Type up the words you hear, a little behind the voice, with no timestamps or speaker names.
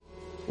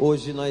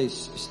Hoje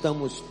nós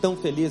estamos tão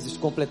felizes,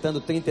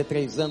 completando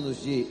 33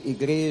 anos de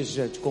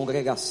igreja, de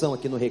congregação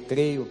aqui no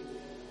Recreio.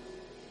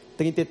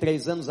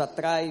 33 anos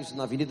atrás,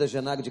 na Avenida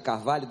Genaro de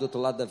Carvalho, do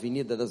outro lado da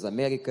Avenida das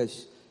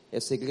Américas,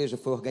 essa igreja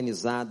foi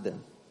organizada.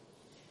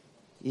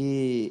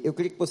 E eu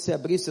queria que você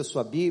abrisse a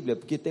sua Bíblia,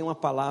 porque tem uma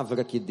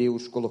palavra que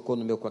Deus colocou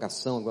no meu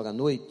coração agora à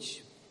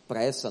noite,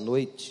 para essa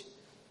noite.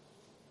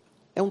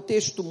 É um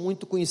texto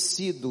muito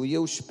conhecido e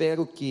eu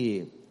espero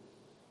que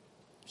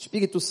o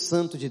Espírito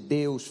Santo de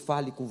Deus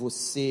fale com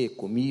você,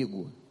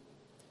 comigo,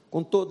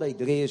 com toda a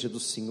igreja do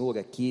Senhor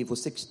aqui,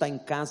 você que está em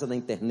casa na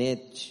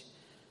internet,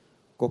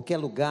 qualquer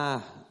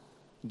lugar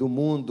do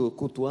mundo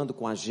cultuando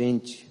com a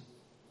gente.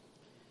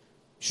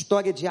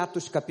 História de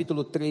Atos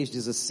capítulo 3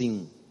 diz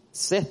assim: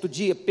 certo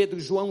dia Pedro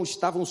e João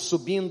estavam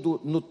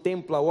subindo no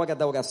templo à hora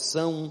da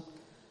oração,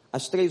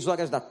 às 3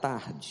 horas da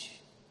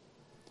tarde.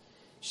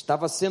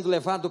 Estava sendo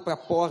levado para a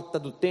porta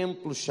do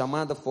templo,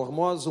 chamada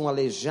Formosa, um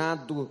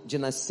aleijado de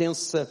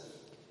nascença,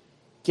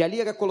 que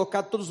ali era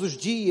colocado todos os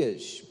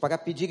dias para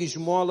pedir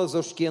esmolas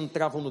aos que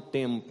entravam no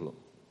templo.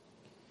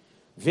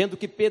 Vendo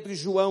que Pedro e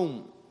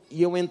João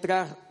iam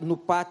entrar no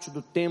pátio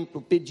do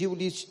templo,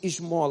 pediu-lhes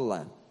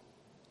esmola.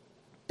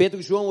 Pedro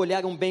e João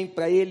olharam bem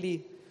para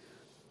ele,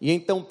 e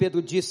então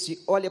Pedro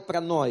disse: olha para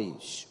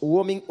nós. O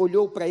homem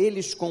olhou para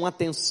eles com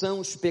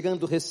atenção,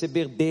 esperando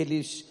receber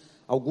deles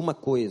alguma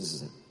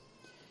coisa.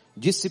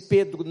 Disse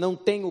Pedro: não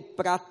tenho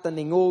prata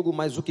nem ouro,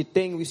 mas o que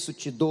tenho isso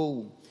te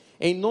dou.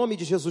 Em nome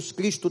de Jesus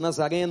Cristo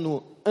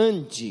Nazareno,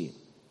 ande.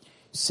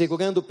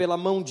 Segurando pela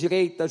mão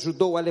direita,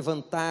 ajudou a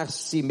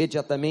levantar-se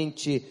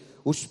imediatamente.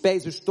 Os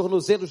pés e os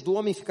tornozelos do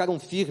homem ficaram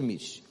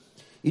firmes.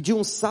 E de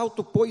um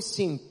salto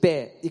pôs-se em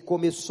pé e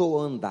começou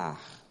a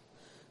andar.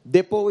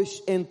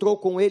 Depois entrou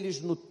com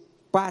eles no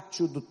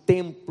pátio do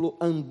templo,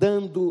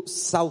 andando,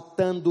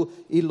 saltando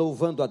e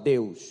louvando a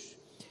Deus.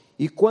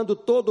 E quando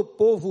todo o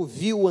povo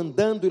viu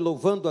andando e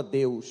louvando a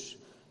Deus,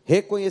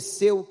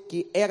 reconheceu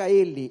que era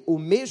ele, o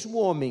mesmo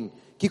homem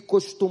que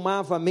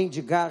costumava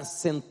mendigar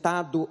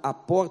sentado à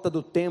porta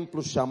do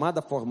templo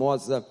chamada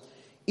Formosa,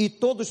 e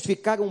todos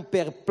ficaram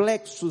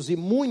perplexos e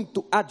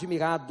muito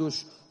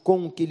admirados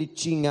com o que lhe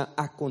tinha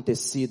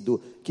acontecido.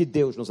 Que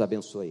Deus nos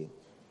abençoe.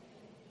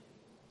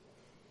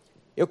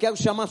 Eu quero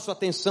chamar sua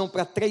atenção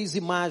para 3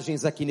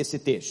 imagens aqui nesse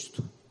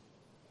texto.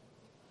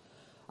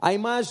 A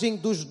imagem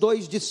dos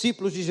 2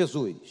 discípulos de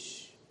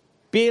Jesus,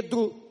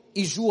 Pedro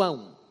e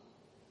João.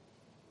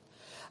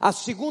 A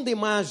segunda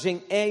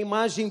imagem é a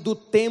imagem do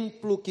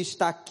templo que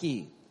está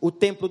aqui, o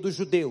templo dos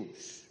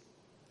judeus.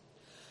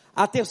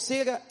 A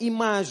terceira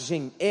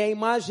imagem é a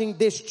imagem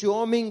deste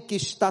homem que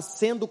está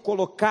sendo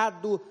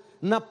colocado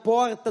na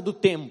porta do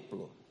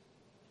templo.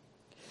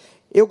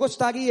 Eu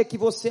gostaria que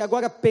você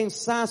agora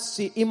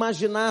pensasse,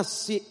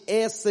 imaginasse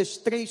essas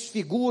 3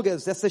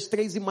 figuras, essas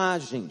 3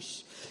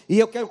 imagens. E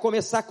eu quero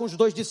começar com os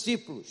 2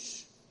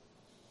 discípulos.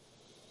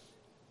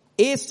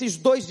 Esses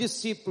 2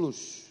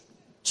 discípulos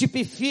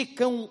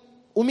tipificam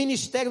o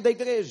ministério da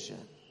igreja,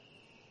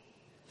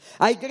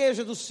 a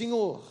igreja do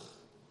Senhor.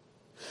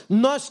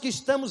 Nós que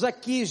estamos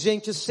aqui,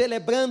 gente,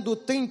 celebrando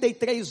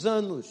 33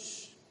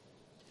 anos,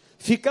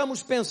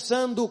 ficamos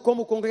pensando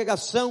como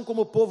congregação,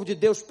 como povo de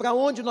Deus, para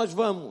onde nós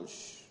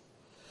vamos?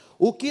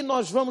 O que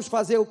nós vamos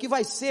fazer? O que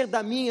vai ser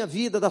da minha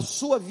vida, da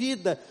sua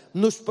vida,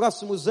 nos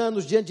próximos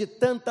anos, diante de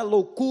tanta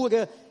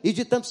loucura e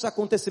de tantos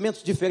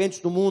acontecimentos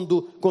diferentes no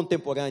mundo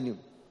contemporâneo?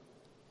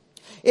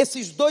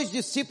 Esses 2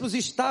 discípulos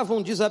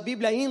estavam, diz a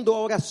Bíblia, indo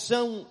à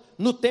oração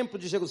no templo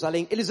de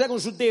Jerusalém. Eles eram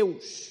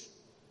judeus.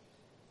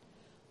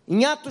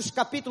 Em Atos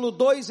capítulo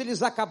 2,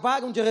 eles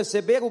acabaram de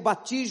receber o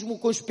batismo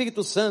com o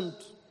Espírito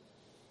Santo.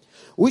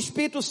 O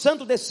Espírito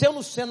Santo desceu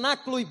no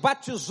cenáculo e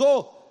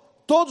batizou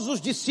todos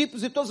os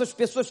discípulos e todas as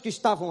pessoas que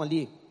estavam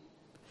ali.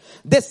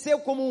 Desceu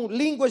como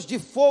línguas de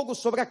fogo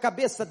sobre a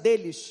cabeça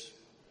deles.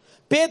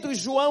 Pedro e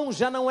João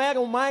já não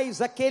eram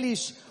mais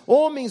aqueles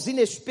homens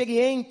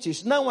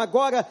inexperientes. Não,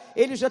 agora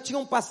eles já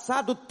tinham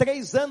passado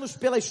 3 anos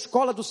pela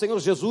escola do Senhor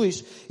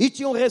Jesus e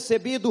tinham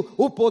recebido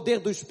o poder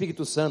do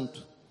Espírito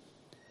Santo.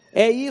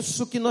 É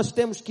isso que nós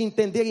temos que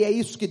entender e é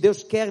isso que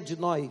Deus quer de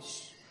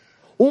nós.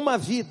 Uma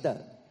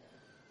vida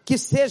que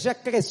seja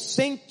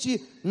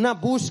crescente na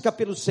busca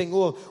pelo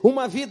Senhor,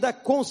 uma vida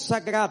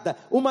consagrada,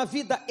 uma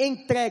vida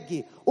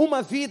entregue,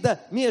 uma vida,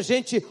 minha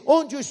gente,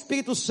 onde o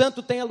Espírito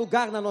Santo tenha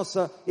lugar na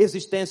nossa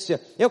existência.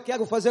 Eu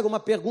quero fazer uma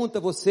pergunta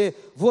a você: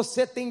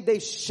 você tem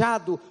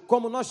deixado,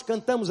 como nós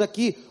cantamos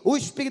aqui, o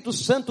Espírito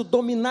Santo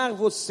dominar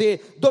você,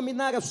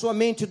 dominar a sua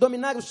mente,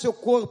 dominar o seu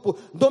corpo,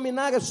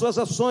 dominar as suas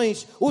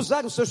ações,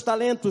 usar os seus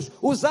talentos,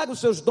 usar os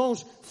seus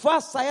dons?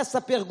 Faça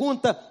essa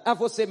pergunta a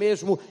você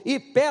mesmo e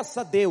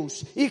peça a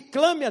Deus, e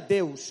clame a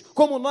Deus,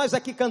 como nós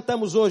aqui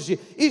cantamos hoje: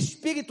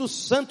 Espírito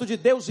Santo de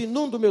Deus,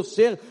 inunda o meu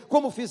ser,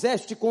 como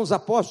fizeste com os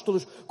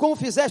apóstolos, como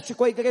fizeste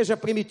com a igreja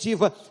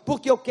primitiva,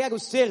 porque eu quero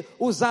ser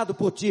usado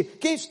por ti.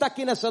 Quem está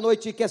aqui nessa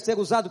noite e quer ser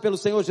usado pelo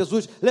Senhor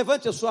Jesus,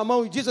 levante a sua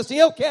mão e diz assim: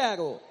 eu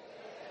quero,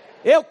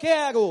 eu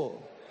quero,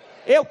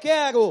 eu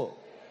quero.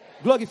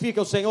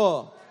 Glorifica o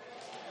Senhor.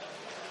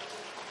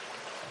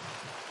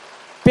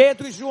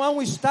 Pedro e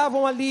João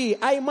estavam ali,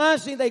 a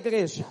imagem da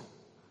igreja.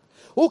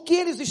 O que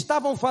eles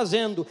estavam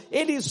fazendo?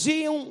 Eles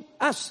iam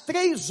às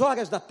 3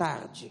 da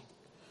tarde.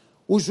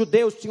 Os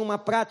judeus tinham uma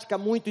prática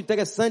muito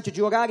interessante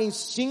de orarem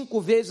 5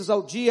 vezes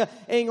ao dia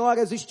em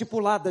horas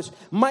estipuladas.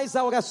 Mas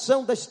a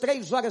oração das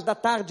 3 da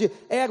tarde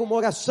era uma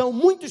oração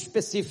muito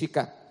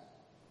específica.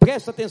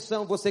 Presta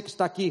atenção, você que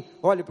está aqui,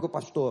 olhe para o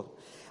pastor.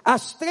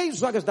 Às 3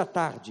 da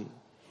tarde,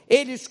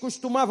 eles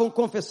costumavam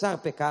confessar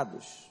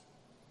pecados.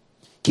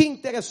 Que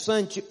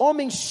interessante,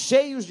 homens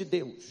cheios de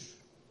Deus.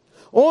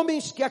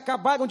 Homens que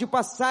acabaram de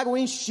passar o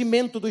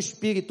enchimento do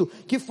Espírito,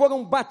 que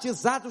foram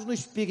batizados no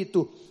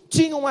Espírito,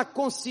 tinham a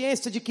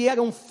consciência de que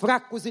eram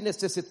fracos e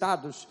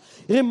necessitados.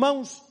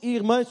 Irmãos e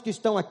irmãs que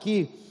estão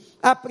aqui,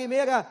 a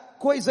primeira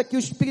coisa que o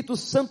Espírito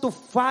Santo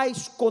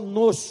faz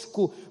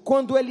conosco,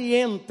 quando Ele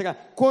entra,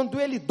 quando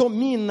Ele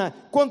domina,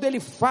 quando Ele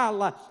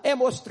fala, é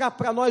mostrar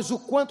para nós o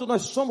quanto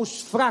nós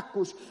somos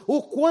fracos,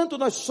 o quanto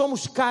nós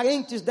somos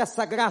carentes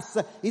dessa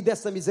graça e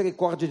dessa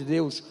misericórdia de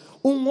Deus.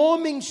 Um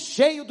homem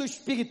cheio do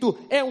Espírito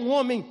é um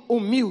homem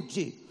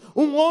humilde.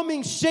 Um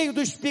homem cheio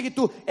do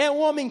Espírito é um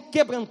homem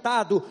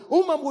quebrantado.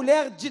 Uma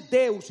mulher de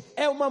Deus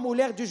é uma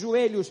mulher de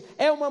joelhos,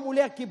 é uma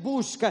mulher que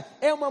busca,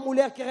 é uma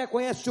mulher que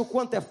reconhece o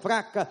quanto é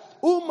fraca.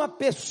 Uma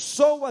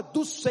pessoa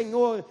do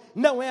Senhor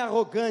não é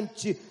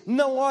arrogante,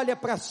 não olha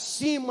para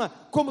cima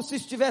como se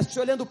estivesse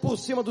olhando por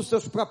cima dos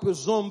seus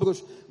próprios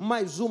ombros,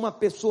 mas uma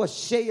pessoa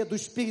cheia do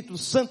Espírito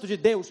Santo de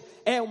Deus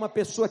é uma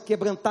pessoa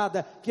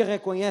quebrantada que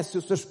reconhece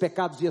os seus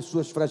pecados e as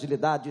suas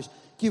fragilidades.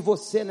 Que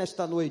você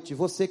nesta noite,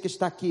 você que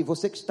está aqui,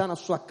 você que está na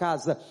sua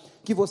casa,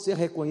 que você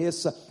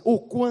reconheça o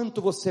quanto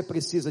você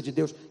precisa de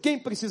Deus. Quem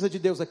precisa de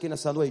Deus aqui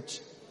nessa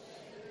noite?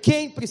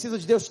 Quem precisa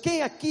de Deus?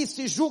 Quem aqui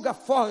se julga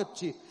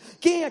forte?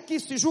 Quem aqui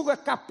se julga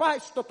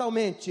capaz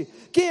totalmente?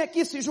 Quem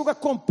aqui se julga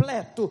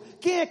completo?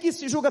 Quem aqui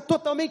se julga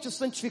totalmente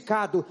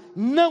santificado?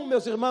 Não,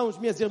 meus irmãos,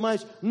 minhas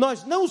irmãs,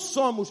 nós não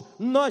somos,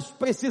 nós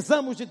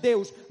precisamos de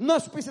Deus,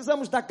 nós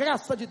precisamos da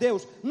graça de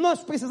Deus, nós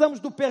precisamos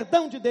do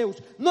perdão de Deus,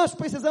 nós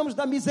precisamos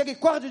da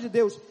misericórdia de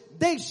Deus.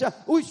 Deixa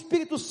o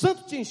Espírito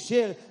Santo te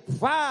encher,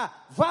 vá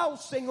ao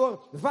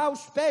Senhor, vá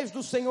aos pés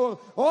do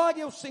Senhor,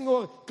 ore ao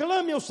Senhor,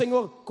 clame ao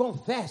Senhor,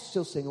 confesse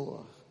ao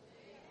Senhor.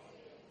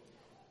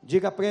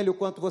 Diga para Ele o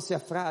quanto você é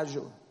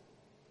frágil,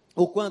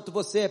 o quanto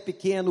você é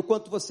pequeno, o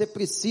quanto você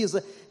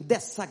precisa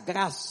dessa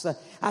graça.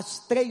 Às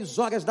 3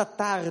 da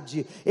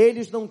tarde,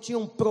 eles não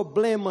tinham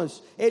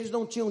problemas, eles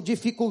não tinham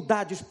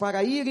dificuldades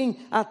para irem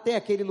até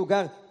aquele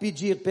lugar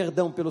pedir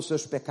perdão pelos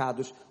seus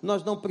pecados.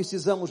 Nós não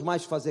precisamos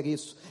mais fazer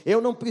isso. Eu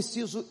não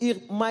preciso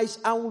ir mais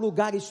a um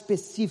lugar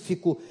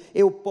específico.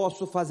 Eu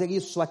posso fazer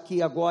isso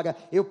aqui agora,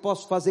 eu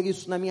posso fazer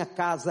isso na minha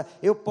casa,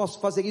 eu posso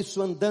fazer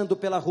isso andando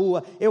pela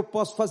rua, eu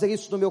posso fazer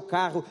isso no meu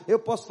carro, eu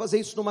posso fazer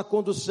isso numa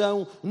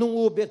condução,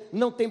 num Uber.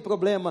 Não tem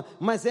problema,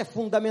 mas é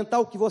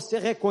fundamental que você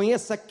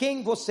reconheça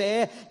quem você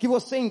é, que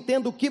você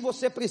entenda o que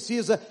você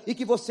precisa e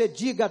que você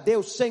diga a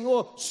Deus: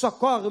 Senhor,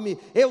 socorre-me,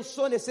 eu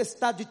sou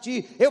necessitado de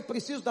Ti, eu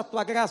preciso da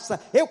Tua graça,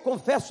 eu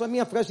confesso a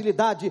minha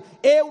fragilidade,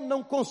 eu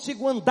não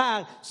consigo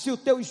andar se o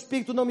Teu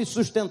Espírito não me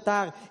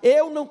sustentar,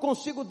 eu não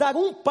consigo dar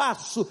um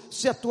passo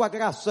se a Tua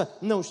graça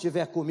não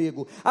estiver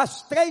comigo.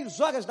 Às 3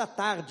 da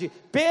tarde,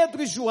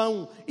 Pedro e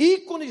João,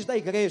 ícones da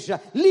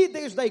igreja,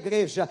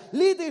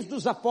 líderes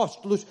dos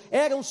apóstolos,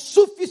 eram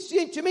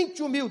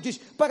suficientemente humildes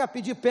para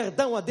pedir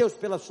perdão a Deus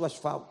pelas suas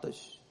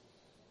faltas.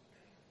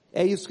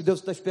 É isso que Deus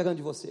está esperando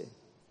de você.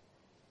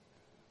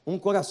 Um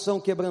coração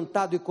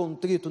quebrantado e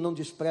contrito não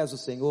despreza o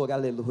Senhor,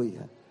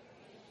 aleluia.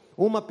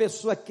 Uma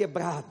pessoa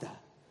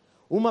quebrada,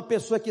 uma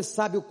pessoa que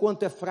sabe o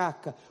quanto é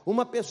fraca,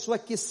 uma pessoa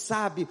que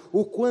sabe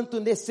o quanto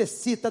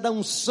necessita da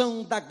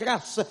unção, da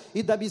graça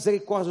e da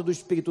misericórdia do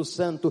Espírito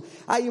Santo.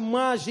 A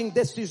imagem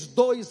desses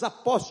 2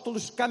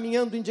 apóstolos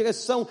caminhando em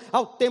direção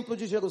ao templo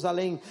de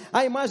Jerusalém,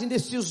 a imagem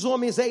desses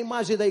homens é a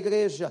imagem da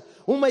igreja,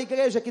 uma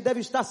igreja que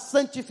deve estar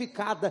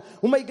santificada,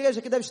 uma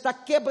igreja que deve estar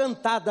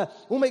quebrantada,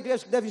 uma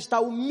igreja que deve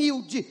estar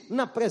humilde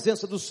na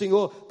presença do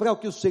Senhor, para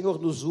que o Senhor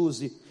nos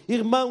use.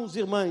 Irmãos e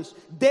irmãs,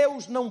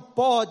 Deus não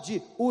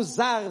pode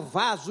usar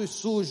vasos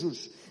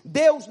sujos,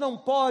 Deus não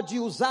pode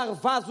usar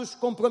vasos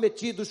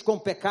comprometidos com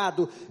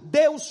pecado.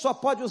 Deus só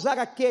pode usar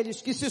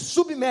aqueles que se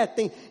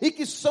submetem e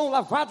que são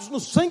lavados no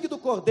sangue do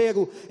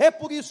Cordeiro. É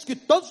por isso que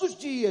todos os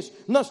dias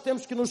nós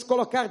temos que nos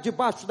colocar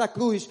debaixo da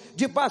cruz,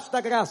 debaixo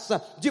da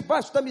graça,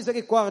 debaixo da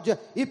misericórdia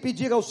e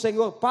pedir ao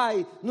Senhor: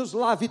 Pai, nos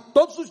lave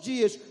todos os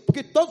dias,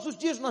 porque todos os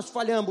dias nós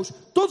falhamos,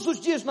 todos os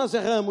dias nós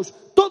erramos,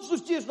 todos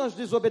os dias nós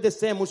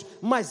desobedecemos,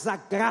 mas a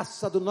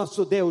graça do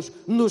nosso Deus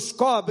nos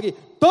cobre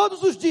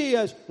todos os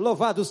dias.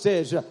 Louvado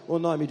seja o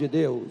nome de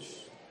Deus.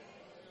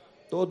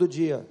 Todo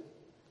dia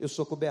eu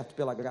sou coberto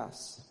pela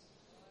graça.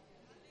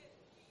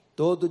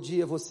 Todo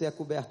dia você é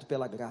coberto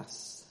pela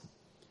graça.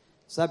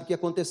 Sabe o que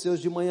aconteceu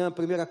hoje de manhã? A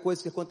primeira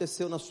coisa que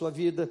aconteceu na sua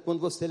vida, quando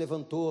você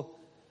levantou,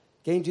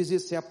 quem diz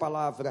isso é a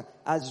palavra: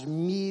 as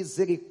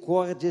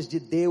misericórdias de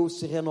Deus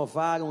se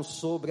renovaram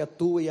sobre a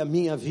tua e a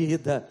minha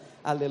vida.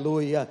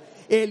 Aleluia.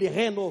 Ele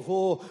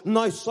renovou.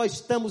 Nós só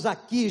estamos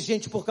aqui,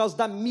 gente, por causa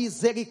da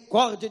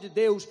misericórdia de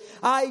Deus.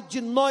 Ai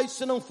de nós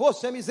se não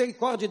fosse a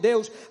misericórdia de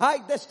Deus.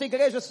 Ai desta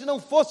igreja se não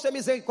fosse a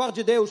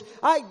misericórdia de Deus.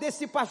 Ai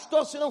desse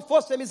pastor se não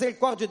fosse a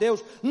misericórdia de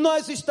Deus.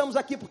 Nós estamos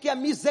aqui porque a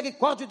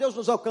misericórdia de Deus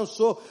nos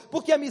alcançou,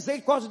 porque a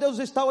misericórdia de Deus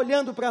está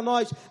olhando para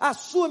nós. A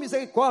sua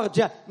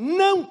misericórdia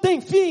não tem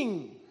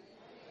fim.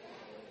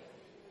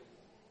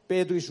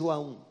 Pedro e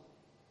João,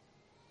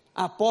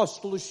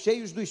 apóstolos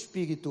cheios do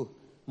Espírito,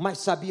 mas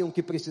sabiam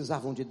que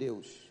precisavam de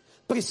Deus,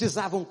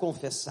 precisavam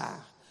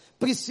confessar,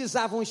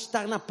 precisavam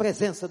estar na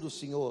presença do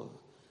Senhor.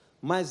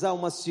 Mas há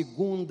uma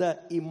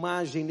segunda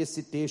imagem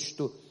nesse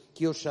texto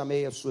que eu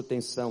chamei a sua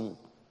atenção,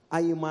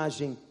 a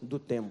imagem do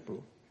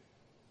templo.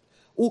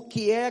 O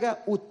que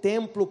era o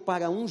templo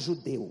para um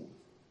judeu?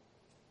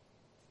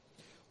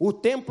 O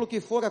templo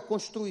que fora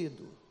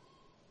construído,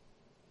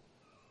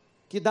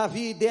 que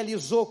Davi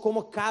idealizou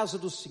como casa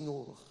do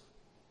Senhor.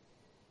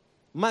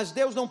 Mas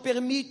Deus não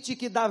permite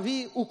que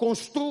Davi o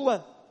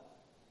construa.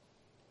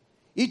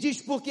 E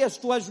diz, porque as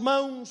tuas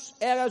mãos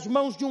eram as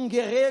mãos de um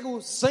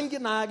guerreiro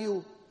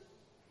sanguinário.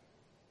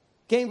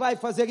 Quem vai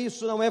fazer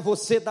isso não é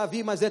você,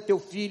 Davi, mas é teu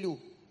filho.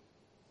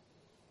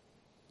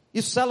 E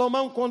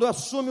Salomão, quando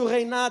assume o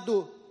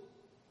reinado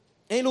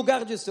em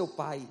lugar de seu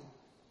pai,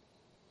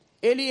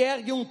 ele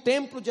ergue um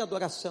templo de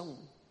adoração.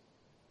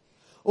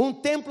 Um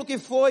templo que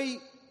foi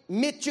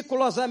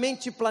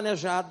meticulosamente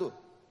planejado.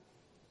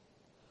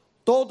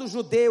 Todo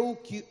judeu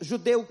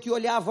que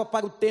olhava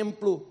para o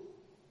templo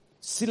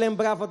se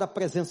lembrava da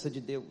presença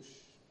de Deus.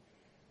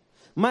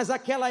 Mas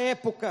naquela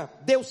época,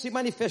 Deus se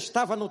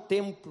manifestava no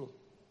templo.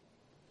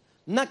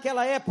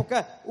 Naquela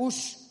época,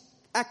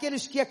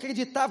 aqueles que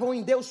acreditavam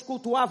em Deus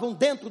cultuavam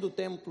dentro do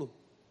templo.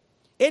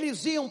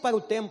 Eles iam para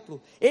o templo,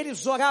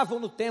 eles oravam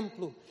no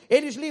templo,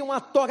 eles liam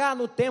a Torá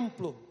no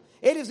templo.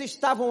 Eles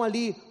estavam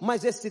ali,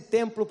 mas esse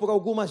templo por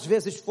algumas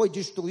vezes foi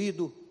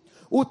destruído.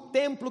 O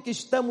templo que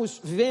estamos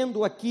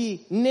vendo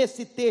aqui,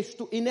 nesse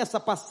texto e nessa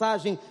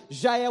passagem,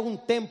 já é um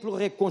templo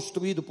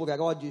reconstruído por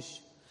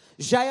Herodes.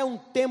 Já é um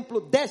templo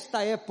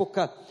desta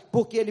época,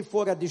 porque ele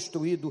fora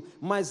destruído.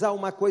 Mas há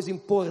uma coisa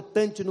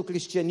importante no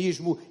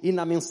cristianismo e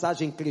na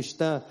mensagem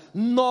cristã: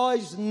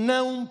 nós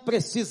não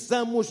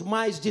precisamos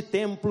mais de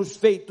templos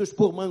feitos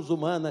por mãos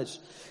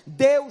humanas.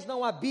 Deus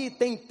não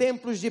habita em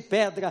templos de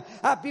pedra.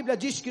 A Bíblia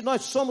diz que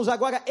nós somos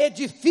agora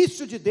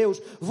edifício de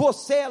Deus.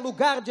 Você é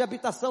lugar de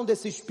habitação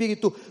desse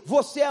Espírito.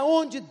 Você é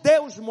onde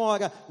Deus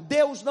mora.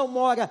 Deus não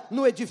mora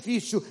no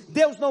edifício.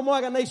 Deus não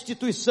mora na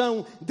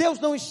instituição. Deus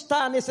não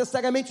está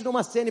necessariamente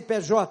numa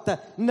CNPJ.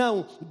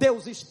 Não,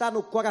 Deus está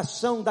no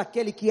coração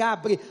daquele que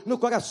abre, no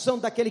coração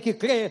daquele que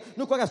crê,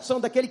 no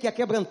coração daquele que é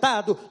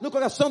quebrantado, no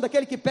coração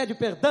daquele que pede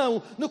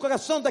perdão, no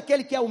coração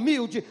daquele que é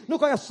humilde, no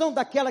coração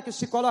daquela que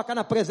se coloca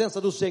na presença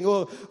do Senhor.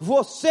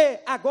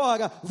 Você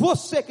agora,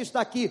 você que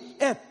está aqui,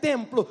 é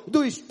templo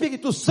do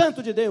Espírito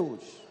Santo de Deus.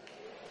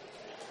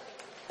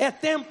 É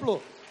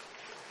templo.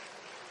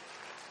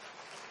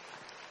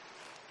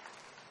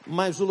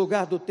 Mas o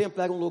lugar do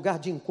templo era um lugar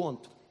de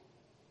encontro.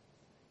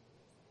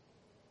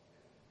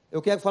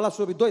 Eu quero falar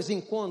sobre 2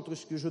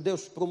 encontros que os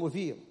judeus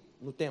promoviam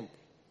no templo.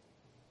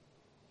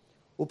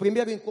 O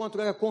primeiro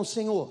encontro era com o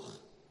Senhor.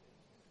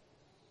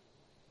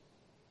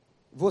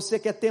 Você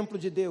que é templo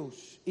de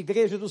Deus,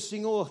 igreja do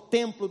Senhor,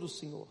 templo do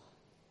Senhor.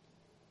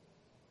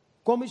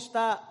 Como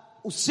está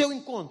o seu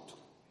encontro?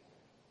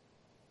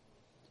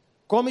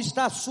 Como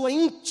está a sua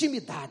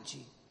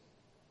intimidade?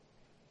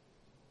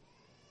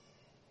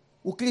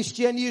 O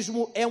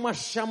cristianismo é uma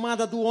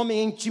chamada do homem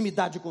à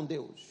intimidade com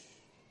Deus.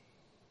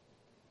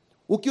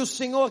 O que o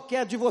Senhor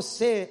quer de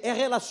você é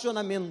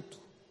relacionamento.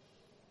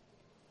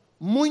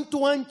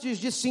 Muito antes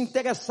de se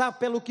interessar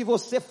pelo que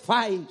você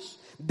faz,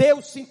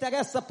 Deus se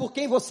interessa por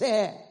quem você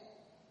é.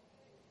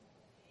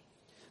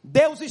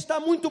 Deus está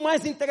muito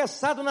mais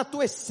interessado na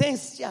tua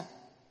essência,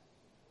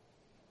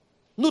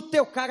 no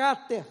teu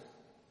caráter,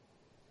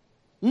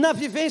 na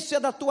vivência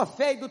da tua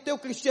fé e do teu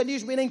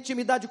cristianismo e na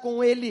intimidade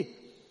com Ele,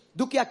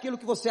 do que aquilo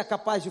que você é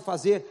capaz de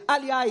fazer.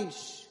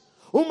 Aliás,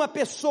 uma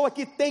pessoa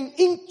que tem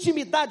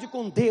intimidade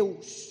com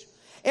Deus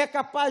é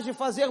capaz de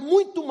fazer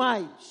muito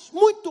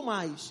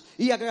mais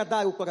e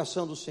agradar o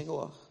coração do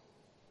Senhor.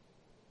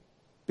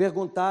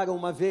 Perguntaram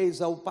uma vez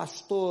ao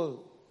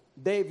pastor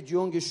David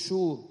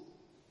Yong-Shu,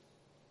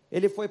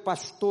 ele foi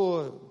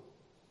pastor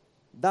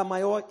da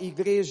maior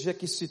igreja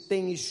que se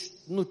tem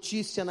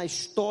notícia na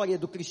história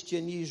do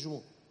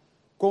cristianismo,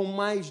 com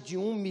mais de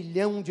 1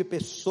 milhão de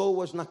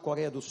pessoas na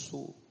Coreia do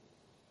Sul.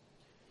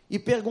 E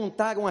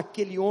perguntaram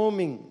àquele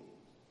homem,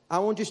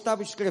 aonde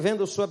estava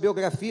escrevendo a sua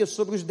biografia,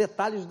 sobre os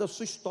detalhes da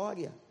sua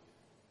história.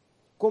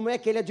 Como é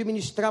que ele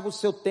administrava o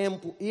seu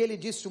tempo? E ele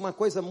disse uma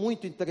coisa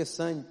muito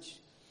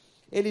interessante.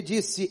 Ele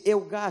disse: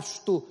 eu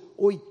gasto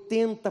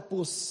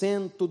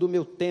 80% do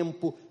meu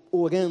tempo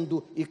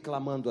orando e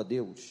clamando a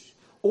Deus.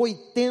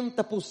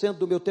 80%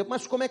 do meu tempo.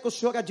 Mas como é que o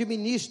senhor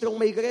administra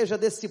uma igreja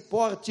desse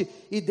porte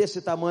e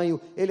desse tamanho?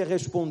 Ele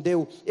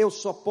respondeu: eu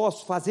só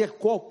posso fazer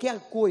qualquer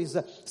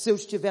coisa se eu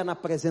estiver na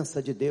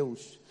presença de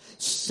Deus.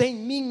 Sem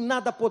mim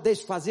nada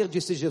podeis fazer,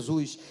 disse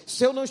Jesus.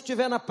 Se eu não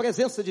estiver na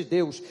presença de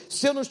Deus,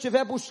 se eu não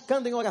estiver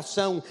buscando em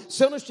oração,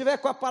 se eu não estiver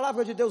com a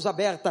palavra de Deus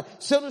aberta,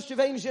 se eu não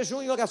estiver em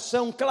jejum e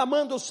oração,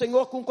 clamando ao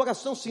Senhor com um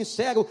coração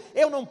sincero,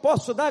 eu não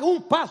posso dar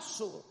um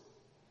passo.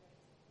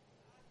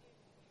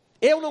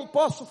 Eu não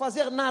posso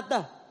fazer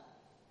nada.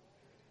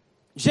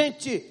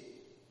 Gente,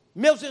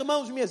 meus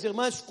irmãos, minhas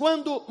irmãs,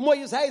 quando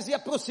Moisés ia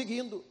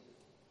prosseguindo,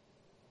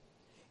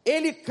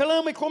 ele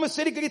clama e como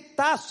se ele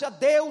gritasse a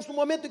Deus, no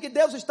momento em que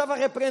Deus estava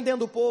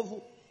repreendendo o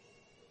povo.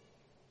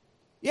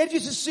 E ele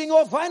disse: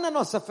 Senhor, vai na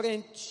nossa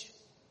frente,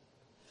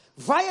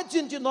 vai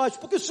adiante de nós,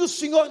 porque se o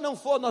Senhor não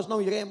for, nós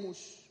não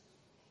iremos.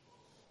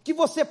 Que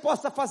você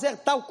possa fazer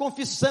tal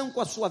confissão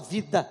com a sua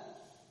vida.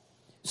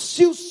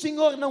 Se o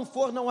Senhor não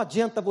for, não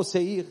adianta você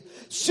ir.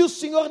 Se o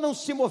Senhor não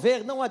se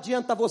mover, não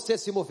adianta você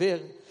se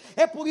mover.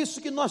 É por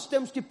isso que nós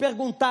temos que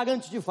perguntar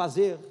antes de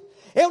fazer.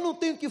 Eu não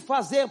tenho que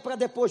fazer para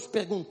depois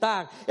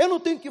perguntar. Eu não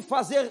tenho que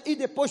fazer e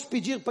depois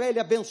pedir para Ele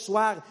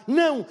abençoar.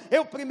 Não,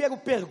 eu primeiro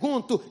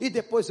pergunto e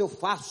depois eu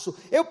faço.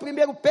 Eu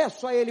primeiro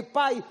peço a Ele: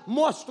 Pai,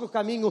 mostra o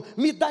caminho,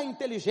 me dá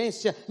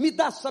inteligência, me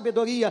dá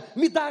sabedoria,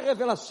 me dá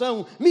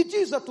revelação, me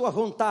diz a Tua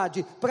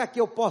vontade, para que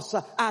eu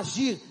possa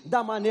agir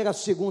da maneira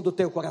segundo o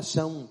Teu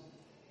coração.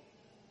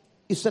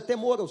 Isso é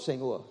temor ao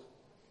Senhor.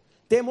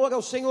 Temor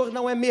ao Senhor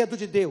não é medo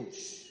de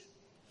Deus.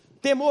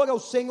 Temor ao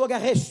Senhor é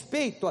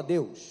respeito a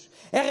Deus.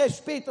 É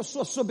respeito à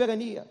sua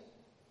soberania,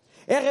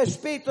 é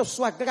respeito à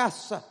sua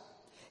graça,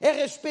 é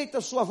respeito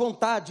à sua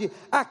vontade.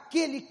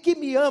 Aquele que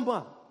me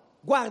ama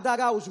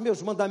guardará os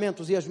meus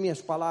mandamentos e as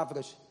minhas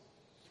palavras.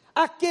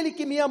 Aquele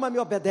que me ama me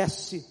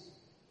obedece.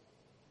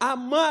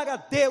 Amar a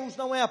Deus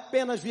não é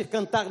apenas vir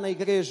cantar na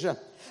igreja.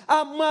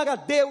 Amar a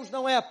Deus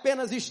não é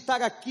apenas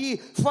estar aqui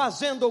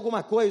fazendo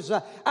alguma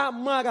coisa.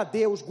 Amar a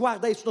Deus,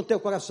 guarda isso no teu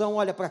coração,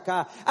 olha para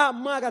cá.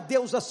 Amar a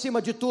Deus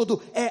acima de tudo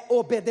é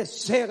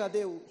obedecer a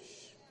Deus.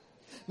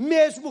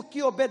 Mesmo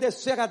que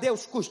obedecer a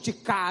Deus custe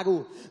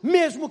caro,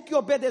 mesmo que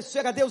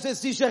obedecer a Deus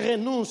exija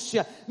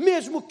renúncia,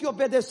 mesmo que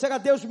obedecer a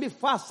Deus me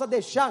faça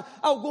deixar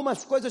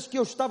algumas coisas que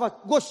eu estava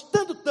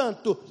gostando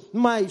tanto,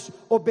 mas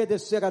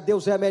obedecer a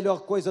Deus é a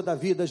melhor coisa da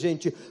vida,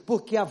 gente,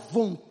 porque a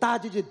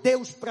vontade de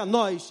Deus para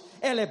nós,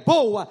 ela é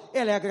boa,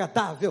 ela é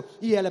agradável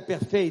e ela é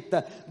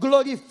perfeita.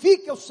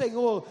 Glorifique ao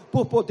Senhor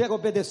por poder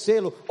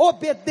obedecê-lo.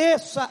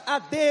 Obedeça a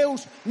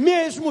Deus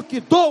mesmo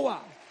que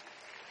doa.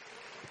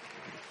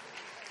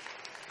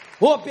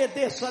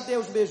 Obedeça a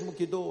Deus mesmo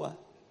que doa.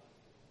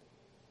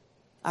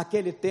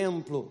 Aquele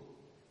templo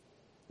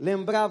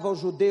lembrava ao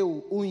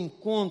judeu o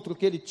encontro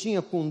que ele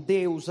tinha com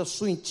Deus, a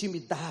sua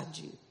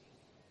intimidade.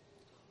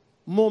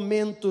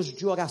 Momentos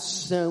de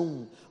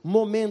oração,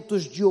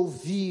 momentos de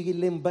ouvir e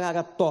lembrar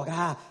a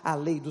Torá, a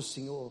lei do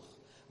Senhor.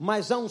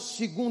 Mas há um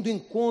segundo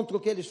encontro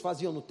que eles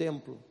faziam no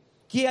templo,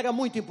 que era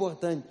muito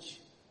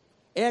importante.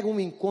 Era um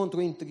encontro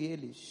entre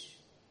eles.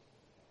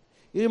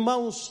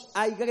 Irmãos,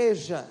 a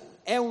igreja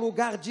é um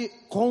lugar de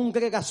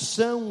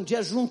congregação, de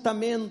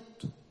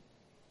ajuntamento.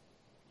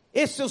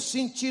 Esse é o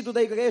sentido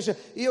da igreja,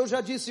 e eu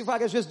já disse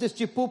várias vezes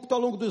deste púlpito ao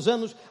longo dos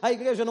anos, a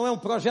igreja não é um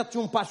projeto de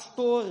um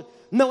pastor,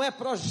 não é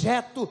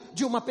projeto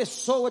de uma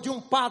pessoa, de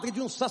um padre,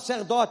 de um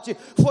sacerdote.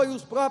 Foi o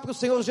próprio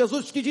Senhor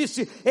Jesus que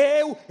disse: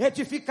 eu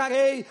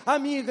edificarei a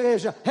minha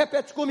igreja.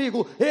 Repete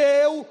comigo: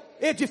 eu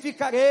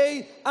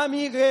edificarei a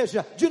minha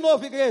igreja. De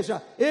novo,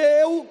 igreja: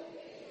 eu.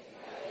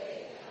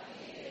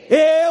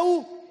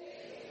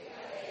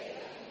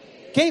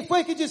 Quem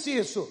foi que disse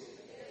isso?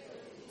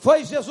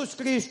 Foi Jesus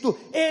Cristo.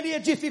 Ele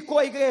edificou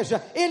a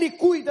igreja, Ele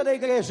cuida da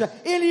igreja,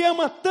 Ele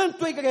ama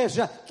tanto a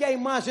igreja, que a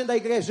imagem da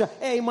igreja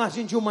é a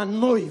imagem de uma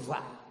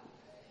noiva.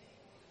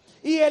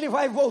 E Ele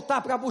vai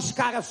voltar para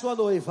buscar a sua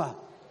noiva.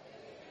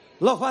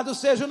 Louvado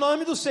seja o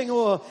nome do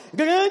Senhor.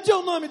 Grande é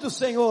o nome do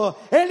Senhor.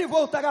 Ele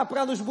voltará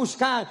para nos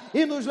buscar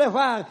e nos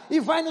levar, e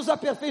vai nos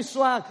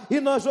aperfeiçoar,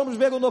 e nós vamos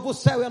ver o novo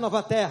céu e a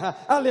nova terra.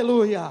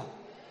 Aleluia.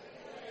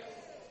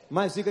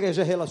 Mas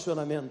igreja é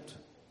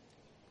relacionamento.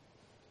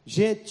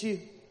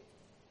 Gente,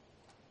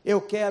 eu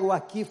quero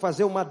aqui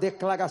fazer uma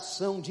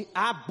declaração de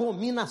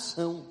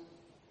abominação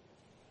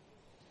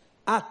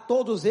a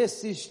todos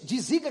esses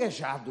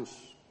desigrejados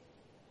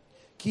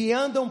que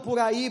andam por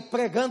aí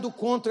pregando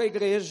contra a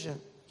igreja,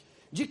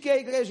 de que a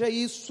igreja é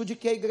isso, de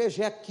que a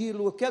igreja é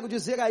aquilo. Eu quero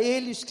dizer a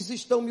eles que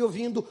estão me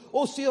ouvindo,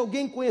 ou se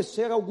alguém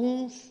conhecer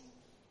alguns,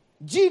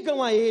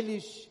 digam a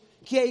eles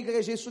que a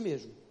igreja é isso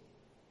mesmo.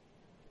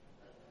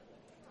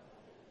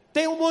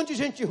 Tem um monte de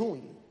gente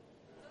ruim.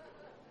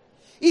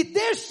 E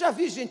deixa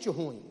vir gente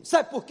ruim.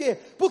 Sabe por quê?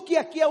 Porque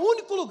aqui é o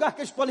único lugar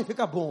que eles podem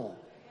ficar bom.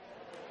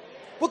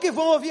 Porque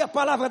vão ouvir a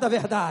palavra da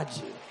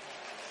verdade.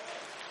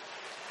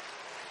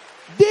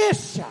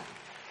 Deixa.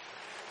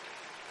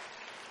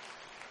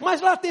 Mas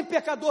lá tem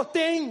pecador?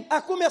 Tem.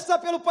 A começar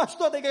pelo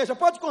pastor da igreja.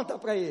 Pode contar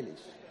para eles.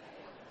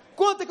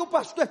 Conta que o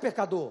pastor é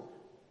pecador.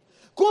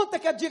 Conta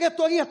que a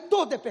diretoria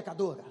toda é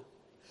pecadora.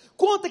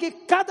 conta que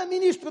cada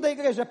ministro da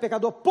igreja é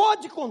pecador,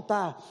 pode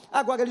contar.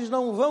 Agora eles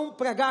não vão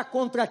pregar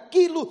contra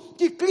aquilo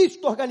que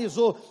Cristo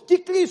organizou, que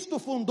Cristo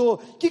fundou,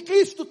 que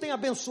Cristo tem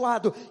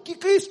abençoado, que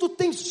Cristo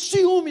tem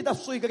ciúme da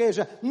sua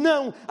igreja.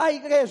 Não, a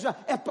igreja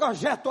é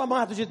projeto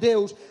amado de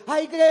Deus.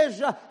 A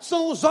igreja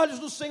são os olhos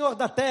do Senhor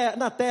na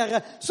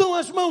terra, são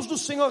as mãos do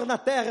Senhor na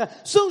terra,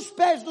 são os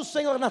pés do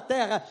Senhor na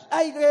terra.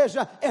 A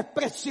igreja é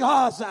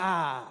preciosa.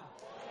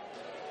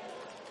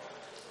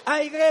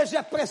 A igreja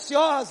é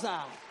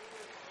preciosa.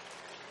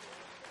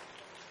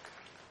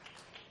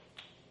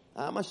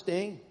 Ah, mas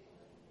tem.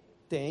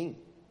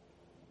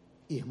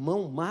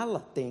 Irmão mala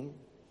tem.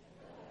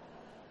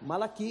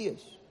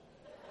 Malaquias.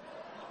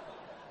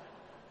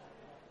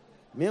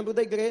 Membro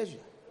da igreja.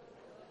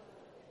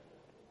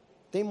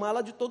 Tem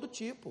mala de todo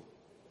tipo.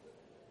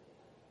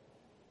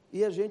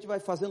 E a gente vai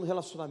fazendo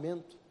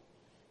relacionamento.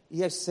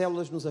 E as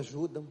células nos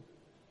ajudam.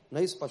 Não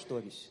é isso,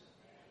 pastores?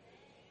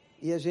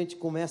 E a gente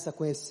começa a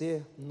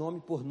conhecer nome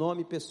por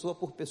nome, pessoa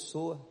por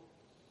pessoa.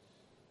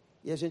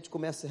 E a gente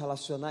começa a se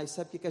relacionar. E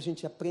sabe o que a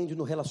gente aprende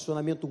no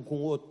relacionamento um com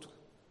o outro?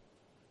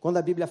 Quando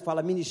a Bíblia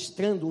fala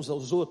ministrando uns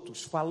aos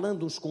outros,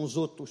 falando uns com os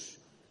outros,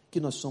 que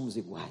nós somos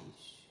iguais.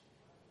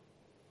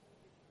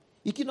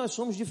 E que nós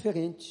somos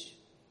diferentes.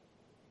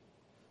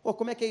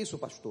 Como é que é isso,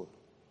 pastor?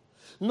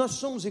 Nós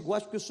somos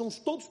iguais porque somos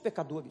todos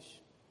pecadores.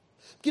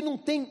 Porque não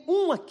tem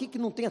um aqui que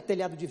não tenha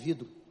telhado de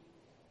vidro.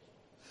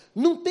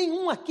 Não tem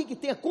um aqui que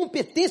tenha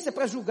competência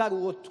para julgar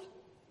o outro.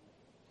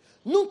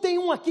 Não tem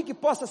um aqui que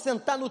possa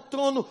sentar no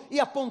trono e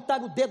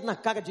apontar o dedo na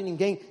cara de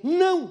ninguém.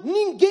 Não,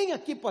 ninguém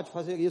aqui pode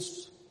fazer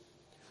isso.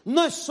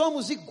 Nós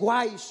somos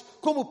iguais,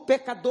 como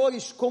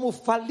pecadores, como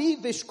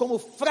falíveis, como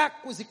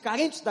fracos e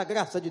carentes da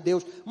graça de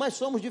Deus, mas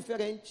somos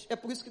diferentes. É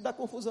por isso que dá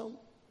confusão.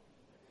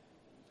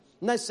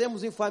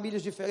 Nascemos em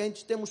famílias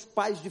diferentes, temos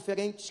pais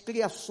diferentes,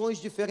 criações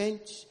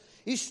diferentes,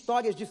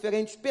 histórias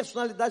diferentes,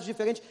 personalidades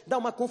diferentes, dá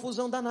uma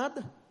confusão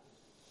danada.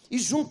 E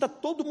junta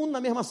todo mundo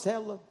na mesma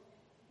célula.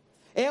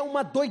 É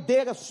uma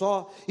doideira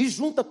só. E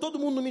junta todo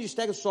mundo no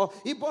ministério só.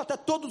 E bota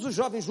todos os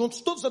jovens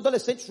juntos, todos os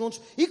adolescentes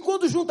juntos. E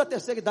quando junta a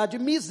terceira idade,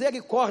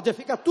 misericórdia,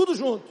 fica tudo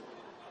junto.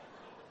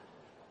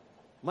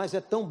 Mas é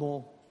tão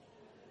bom.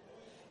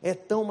 É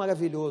tão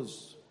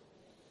maravilhoso.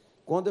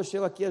 Quando eu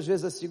chego aqui, às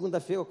vezes, a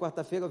segunda-feira ou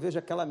quarta-feira, eu vejo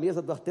aquela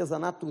mesa do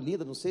artesanato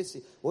linda. Não sei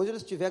se hoje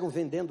eles estiveram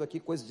vendendo aqui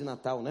coisa de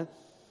Natal, né?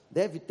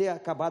 Deve ter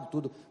acabado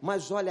tudo,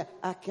 mas olha,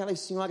 aquelas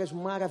senhoras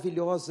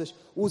maravilhosas,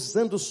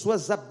 usando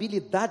suas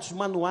habilidades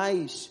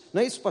manuais,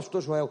 não é isso,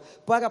 pastor Joel?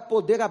 Para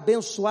poder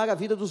abençoar a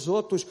vida dos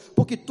outros,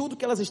 porque tudo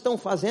que elas estão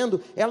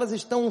fazendo, elas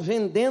estão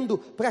vendendo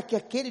para que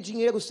aquele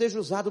dinheiro seja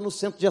usado no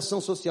centro de ação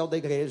social da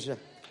igreja.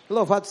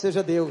 Louvado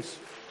seja Deus.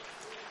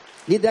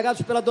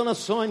 Liderados pela dona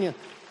Sônia.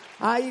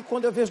 Aí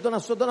quando eu vejo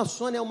dona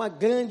Sônia é uma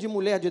grande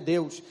mulher de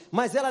Deus,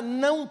 mas ela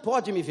não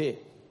pode me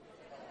ver.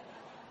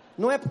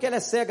 Não é porque ela é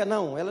cega,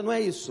 não, ela não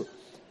é isso.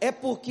 É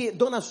porque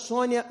dona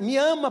Sônia me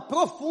ama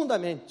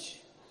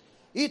profundamente.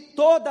 E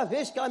toda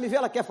vez que ela me vê,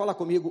 ela quer falar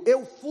comigo.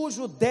 Eu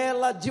fujo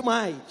dela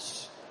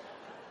demais.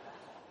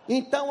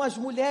 Então as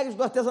mulheres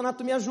do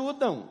artesanato me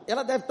ajudam.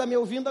 Ela deve estar me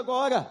ouvindo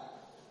agora.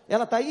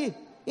 Ela está aí?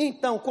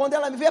 Então, quando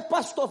ela me vê,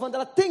 pastor Wanda,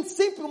 ela tem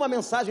sempre uma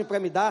mensagem para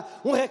me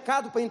dar, um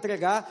recado para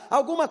entregar,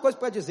 alguma coisa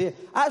para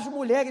dizer. As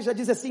mulheres já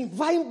dizem assim,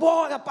 vai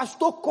embora,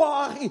 pastor,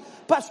 corre,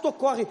 pastor,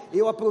 corre.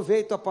 Eu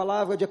aproveito a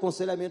palavra de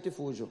aconselhamento e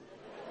fujo.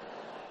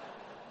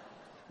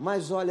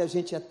 Mas olha,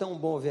 gente, é tão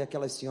bom ver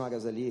aquelas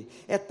senhoras ali,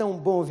 é tão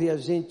bom ver a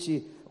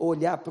gente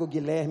olhar para o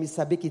Guilherme e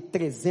saber que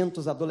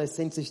 300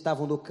 adolescentes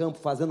estavam no campo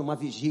fazendo uma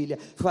vigília,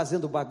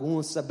 fazendo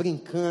bagunça,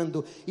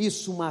 brincando.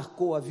 Isso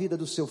marcou a vida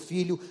do seu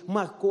filho,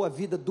 marcou a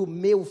vida do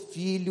meu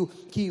filho,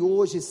 que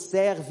hoje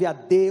serve a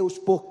Deus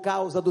por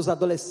causa dos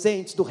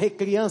adolescentes, do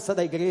Recriança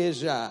da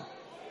igreja.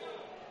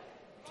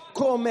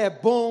 Como é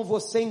bom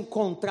você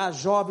encontrar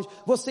jovens,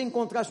 você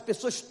encontrar as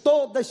pessoas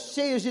todas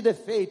cheias de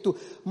defeito,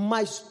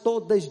 mas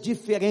todas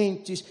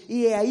diferentes,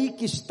 e é aí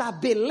que está a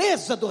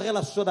beleza do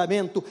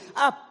relacionamento,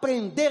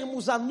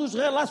 aprendermos a nos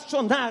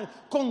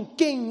relacionar com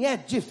quem é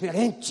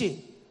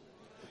diferente,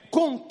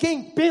 com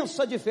quem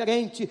pensa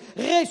diferente,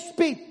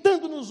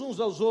 respeitando-nos uns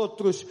aos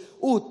outros.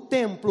 O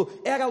templo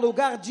era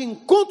lugar de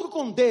encontro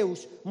com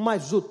Deus,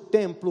 mas o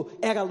templo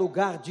era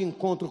lugar de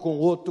encontro com o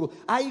outro.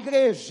 A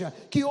igreja,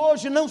 que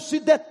hoje não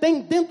se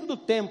detém dentro do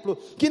templo,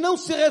 que não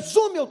se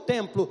resume ao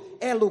templo,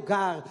 é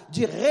lugar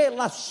de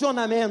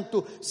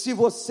relacionamento. Se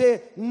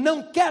você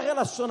não quer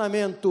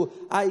relacionamento,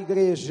 a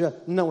igreja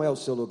não é o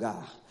seu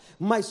lugar.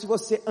 Mas se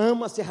você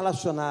ama se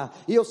relacionar,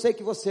 e eu sei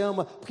que você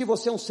ama, porque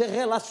você é um ser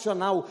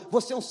relacional,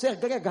 você é um ser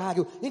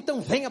gregário, então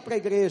venha para a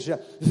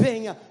igreja,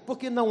 venha,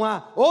 porque não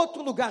há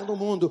outro lugar no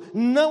mundo,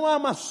 não há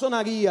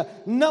maçonaria,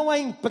 não há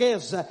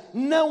empresa,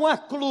 não há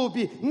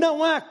clube,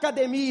 não há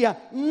academia,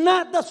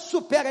 nada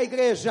supera a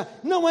igreja,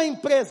 não há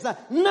empresa,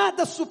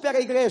 nada supera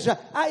a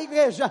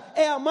igreja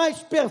é a mais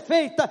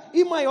perfeita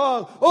e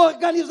maior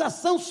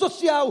organização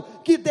social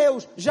que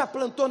Deus já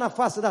plantou na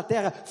face da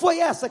terra. Foi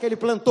essa que Ele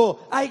plantou,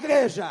 a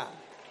igreja.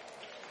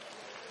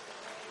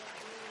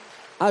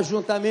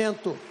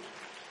 Ajuntamento,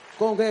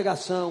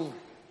 congregação,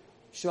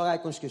 chorai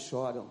com os que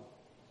choram.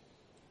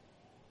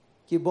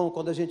 Que bom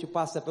quando a gente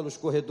passa pelos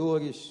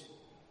corredores,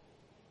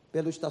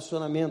 pelo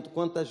estacionamento,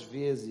 quantas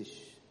vezes,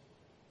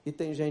 e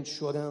tem gente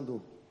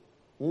chorando,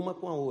 uma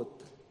com a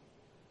outra,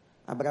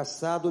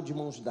 abraçado de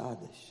mãos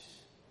dadas,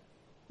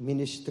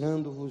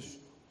 ministrando-vos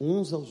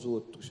uns aos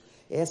outros.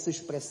 Essa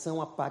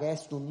expressão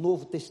aparece no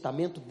Novo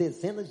Testamento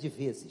dezenas de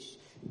vezes,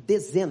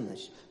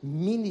 dezenas,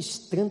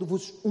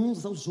 ministrando-vos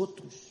uns aos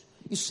outros.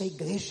 Isso é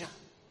igreja.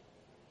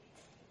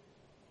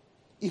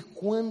 E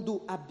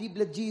quando a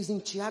Bíblia diz em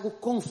Tiago,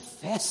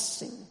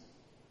 confessem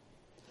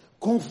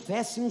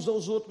uns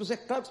aos outros, é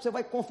claro que você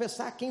vai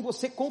confessar a quem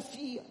você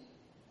confia,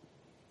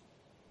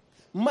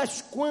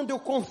 mas quando eu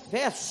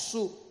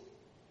confesso,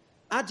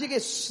 a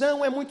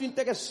direção é muito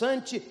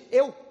interessante,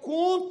 eu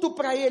conto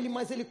para ele,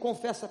 mas ele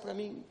confessa para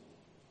mim.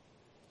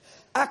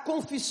 A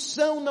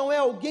confissão não é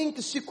alguém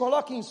que se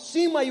coloca em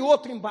cima e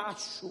outro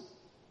embaixo,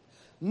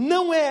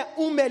 não é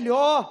um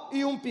melhor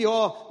e um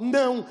pior,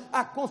 não.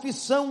 A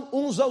confissão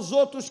uns aos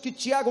outros que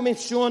Tiago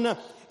menciona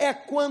é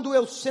quando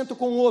eu sento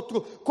com o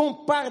outro,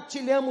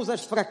 compartilhamos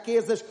as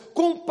fraquezas,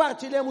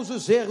 compartilhamos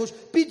os erros,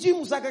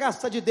 pedimos a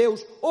graça de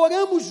Deus,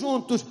 oramos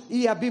juntos,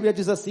 e a Bíblia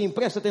diz assim,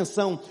 presta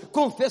atenção,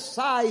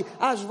 confessai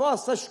as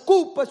vossas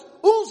culpas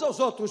uns aos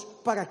outros,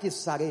 para que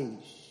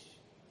sareis.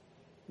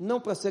 Não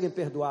para serem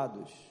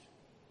perdoados,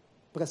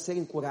 para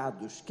serem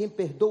curados. Quem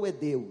perdoa é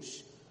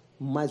Deus,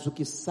 mas o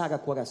que sara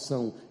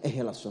coração é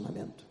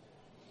relacionamento.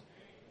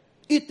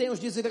 E tem os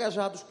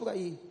desigrejados por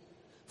aí,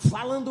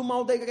 falando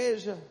mal da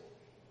igreja,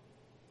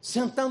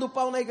 sentando o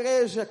pau na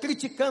igreja,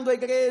 criticando a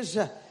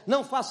igreja.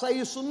 Não faça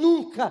isso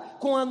nunca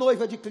com a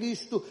noiva de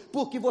Cristo,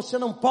 porque você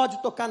não pode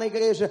tocar na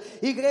igreja.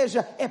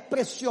 Igreja é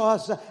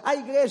preciosa, a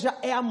igreja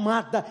é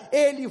amada.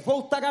 Ele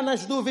voltará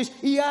nas nuvens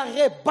e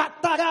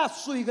arrebatará a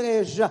sua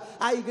igreja.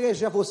 A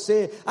igreja é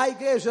você, a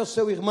igreja é o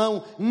seu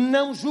irmão.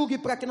 Não julgue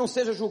para que não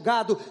seja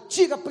julgado.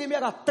 Tira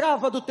primeiro a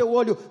trava do teu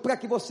olho, para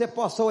que você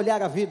possa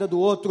olhar a vida do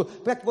outro,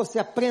 para que você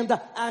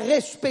aprenda a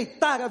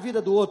respeitar a vida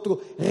do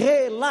outro.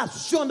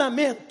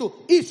 Relacionamento,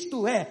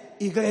 isto é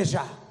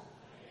igreja.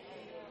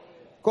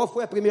 Qual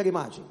foi a primeira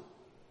imagem?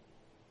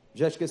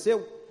 Já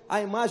esqueceu?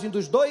 A imagem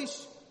dos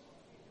dois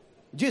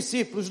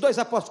discípulos, os dois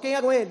apóstolos. Quem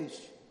eram eles?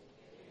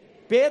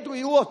 Pedro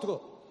e o outro?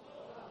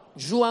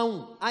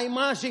 João. A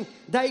imagem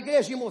da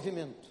igreja em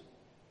movimento,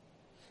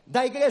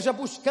 da igreja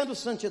buscando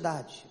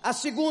santidade. A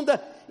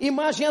segunda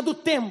imagem é do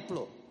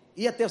templo.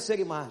 E a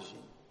terceira imagem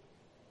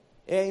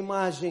é a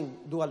imagem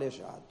do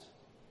aleijado.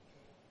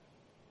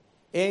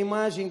 É a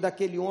imagem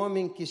daquele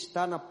homem que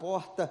está na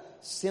porta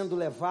sendo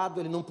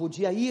levado, ele não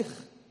podia ir.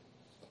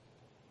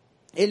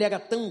 Ele era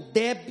tão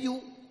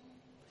débil,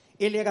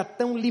 ele era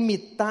tão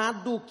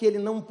limitado que ele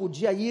não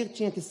podia ir,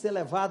 tinha que ser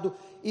levado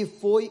e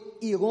foi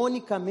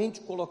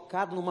ironicamente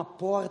colocado numa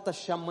porta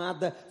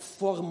chamada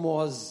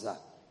Formosa.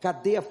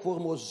 Cadê a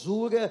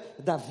formosura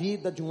da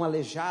vida de um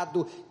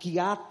aleijado que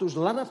Atos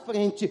lá na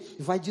frente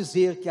vai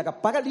dizer que era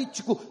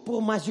paralítico por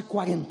mais de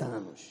 40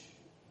 anos.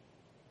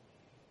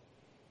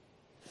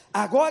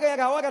 Agora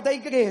era a hora da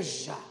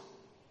igreja,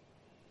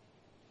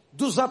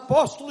 dos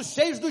apóstolos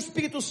cheios do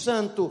Espírito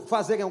Santo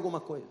fazerem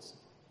alguma coisa.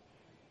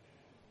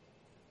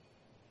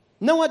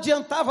 Não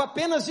adiantava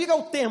apenas ir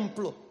ao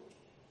templo.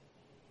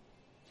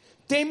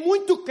 Tem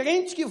muito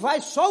crente que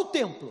vai só ao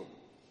templo.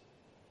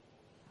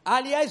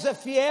 Aliás, é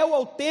fiel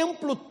ao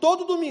templo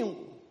todo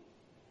domingo.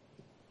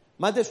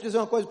 Mas deixa eu dizer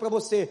uma coisa para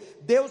você,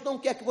 Deus não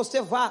quer que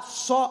você vá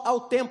só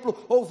ao templo,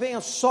 ou venha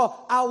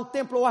só ao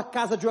templo ou à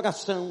casa de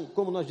oração,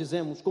 como nós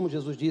dizemos, como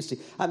Jesus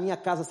disse, a minha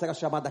casa será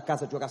chamada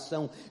casa de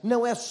oração.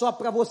 Não é só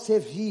para você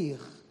vir,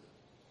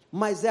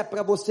 mas é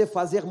para você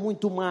fazer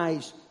muito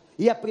mais.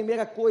 E a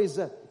primeira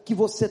coisa que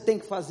você tem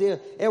que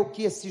fazer é o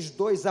que esses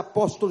dois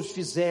apóstolos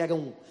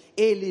fizeram.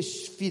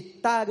 Eles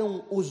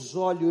fitaram os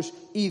olhos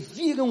e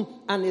viram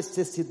a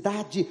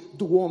necessidade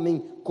do homem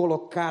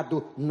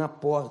colocado na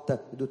porta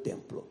do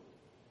templo.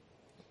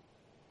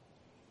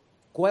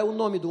 Qual é o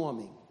nome do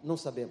homem? Não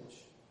sabemos.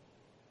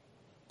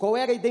 Qual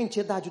era a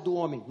identidade do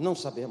homem? Não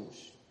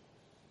sabemos.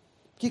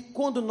 Que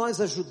quando nós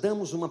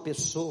ajudamos uma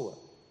pessoa,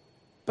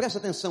 presta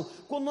atenção,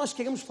 quando nós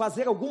queremos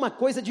fazer alguma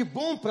coisa de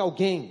bom para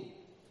alguém,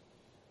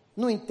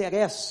 não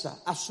interessa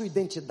a sua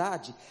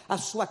identidade, a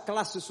sua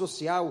classe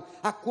social,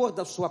 a cor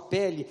da sua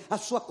pele, a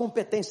sua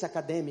competência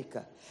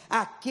acadêmica.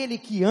 Aquele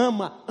que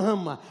ama,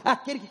 ama.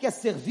 Aquele que quer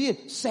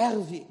servir,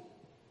 serve.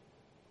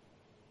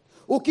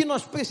 O que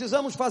nós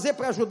precisamos fazer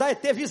para ajudar é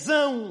ter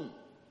visão.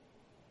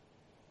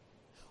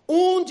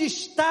 Onde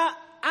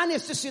está a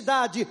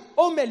necessidade?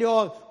 Ou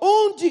melhor,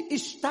 onde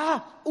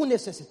está o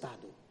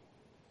necessitado?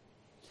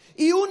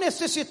 E o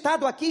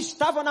necessitado aqui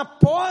estava na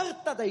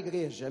porta da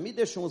igreja. Me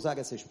deixam usar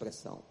essa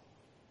expressão.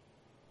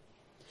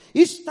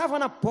 Estava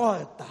na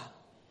porta.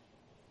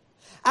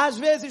 Às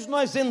vezes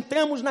nós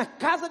entramos na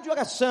casa de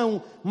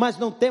oração, mas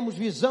não temos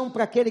visão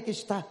para aquele que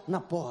está na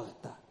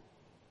porta.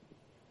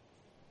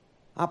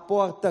 A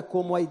porta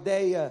como a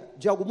ideia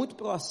de algo muito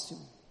próximo.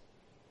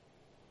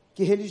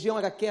 Que religião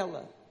era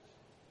aquela?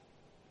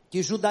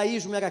 Que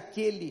judaísmo era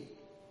aquele?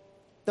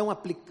 tão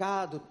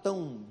aplicado,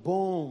 tão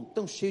bom,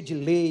 tão cheio de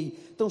lei,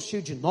 tão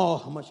cheio de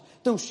normas,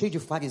 tão cheio de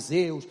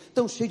fariseus,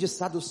 tão cheio de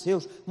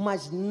saduceus,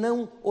 mas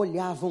não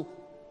olhavam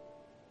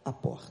a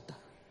porta.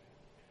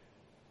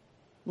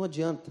 Não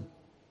adianta.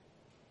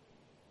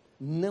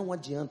 Não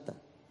adianta.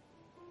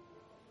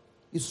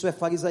 Isso é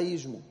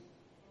farisaísmo.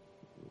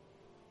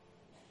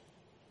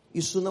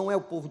 Isso não é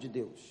o povo de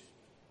Deus.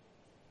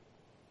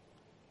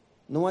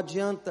 Não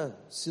adianta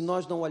se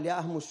nós não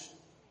olharmos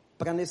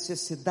para a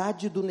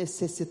necessidade do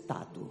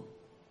necessitado.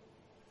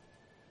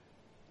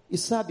 E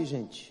sabe,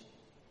 gente,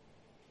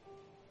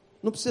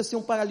 não precisa ser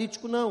um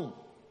paralítico, não.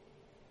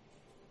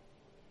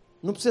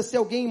 Não precisa ser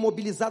alguém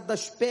imobilizado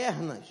das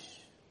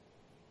pernas.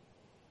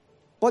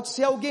 Pode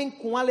ser alguém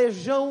com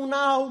aleijão na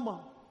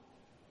alma.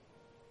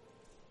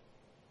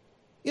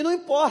 E não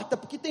importa,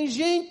 porque tem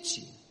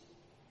gente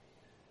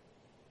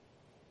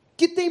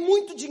que tem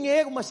muito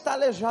dinheiro, mas está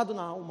aleijado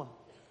na alma.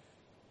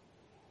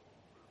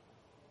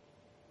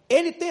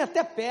 Ele tem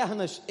até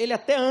pernas, ele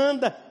até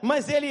anda,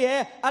 mas ele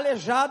é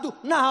aleijado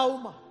na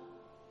alma.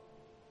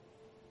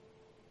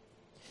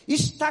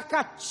 Está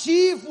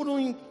cativo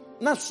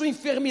na sua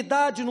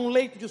enfermidade, num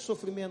leito de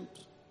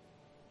sofrimento.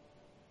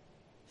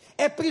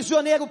 É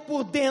prisioneiro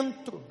por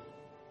dentro.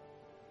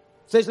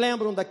 Vocês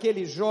lembram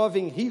daquele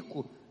jovem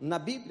rico na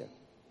Bíblia?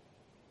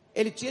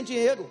 Ele tinha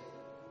dinheiro,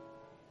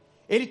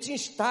 ele tinha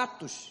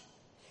status,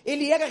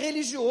 ele era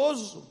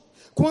religioso.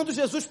 Quando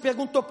Jesus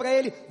perguntou para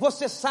ele: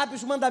 você sabe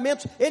os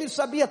mandamentos? Ele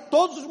sabia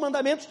todos os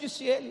mandamentos,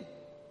 disse ele.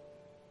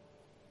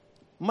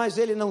 Mas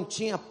ele não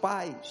tinha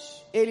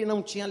paz, ele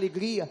não tinha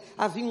alegria.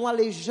 Havia um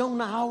aleijão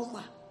na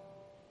alma,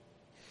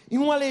 e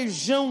um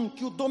aleijão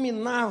que o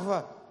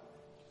dominava,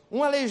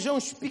 um aleijão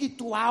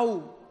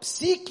espiritual,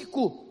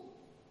 psíquico,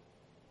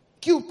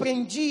 que o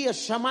prendia,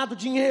 chamado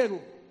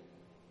dinheiro.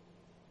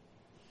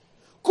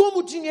 Como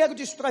o dinheiro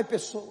destrói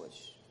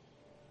pessoas,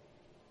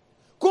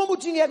 como o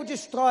dinheiro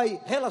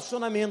destrói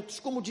relacionamentos,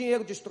 como o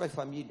dinheiro destrói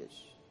famílias.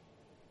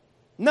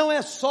 Não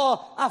é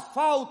só a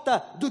falta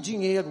do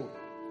dinheiro,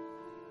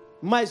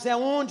 mas é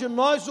onde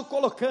nós o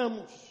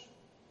colocamos.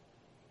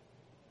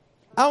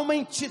 Há uma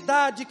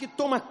entidade que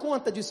toma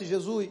conta, disse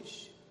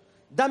Jesus,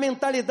 da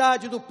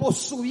mentalidade do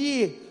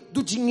possuir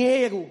do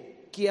dinheiro,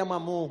 que é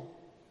Mamon.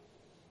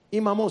 E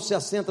Mamon se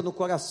assenta no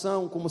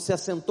coração, como se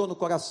assentou no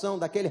coração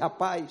daquele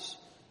rapaz.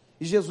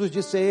 E Jesus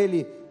disse a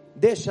ele: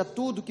 deixa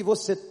tudo que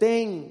você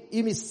tem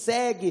e me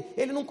segue.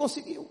 Ele não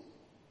conseguiu.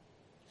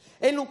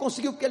 Ele não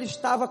conseguiu porque ele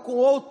estava com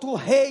outro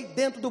rei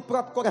dentro do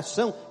próprio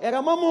coração.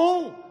 Era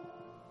Mamon.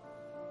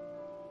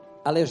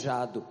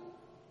 Aleijado.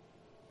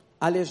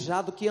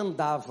 Aleijado que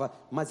andava,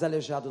 mas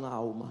aleijado na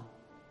alma.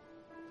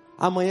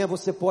 Amanhã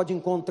você pode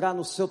encontrar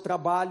no seu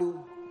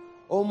trabalho,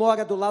 ou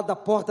mora do lado da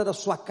porta da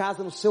sua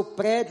casa, no seu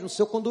prédio, no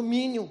seu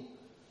condomínio,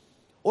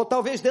 ou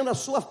talvez dentro da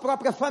sua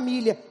própria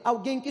família,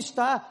 alguém que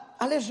está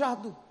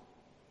aleijado,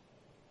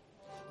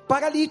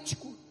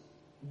 paralítico,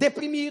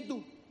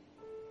 deprimido,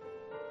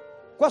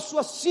 com a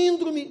sua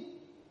síndrome,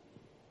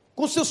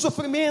 com o seu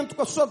sofrimento,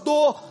 com a sua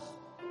dor.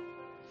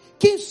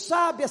 Quem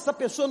sabe essa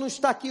pessoa não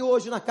está aqui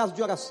hoje na casa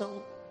de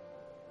oração?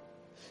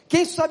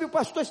 Quem sabe o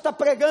pastor está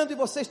pregando e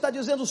você está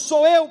dizendo: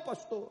 sou eu,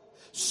 pastor,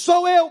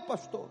 sou eu,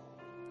 pastor,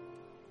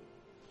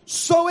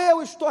 sou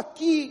eu, estou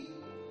aqui.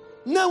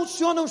 Não, o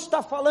Senhor não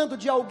está falando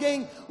de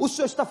alguém, o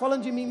Senhor está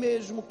falando de mim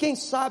mesmo. Quem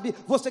sabe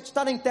você que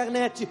está na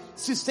internet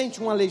se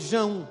sente um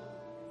aleijão,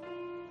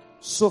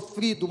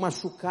 sofrido,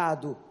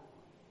 machucado.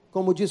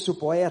 Como disse o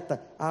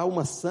poeta, a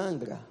alma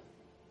sangra.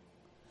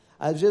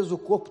 Às vezes o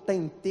corpo está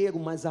inteiro,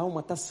 mas a alma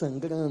está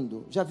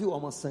sangrando. Já viu a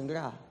alma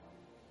sangrar?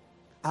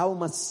 A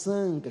alma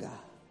sangra.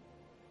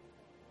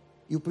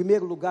 E o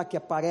primeiro lugar que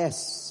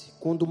aparece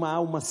quando uma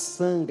alma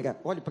sangra,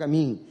 olhe para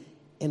mim,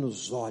 é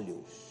nos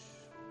olhos.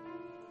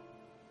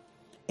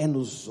 É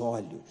nos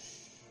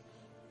olhos.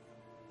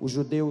 Os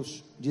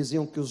judeus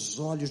diziam que os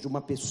olhos de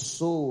uma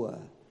pessoa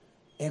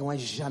eram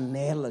as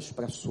janelas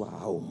para a sua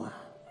alma.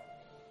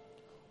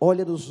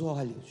 Olha nos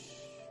olhos.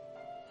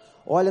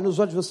 Olha nos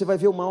olhos, você vai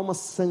ver uma alma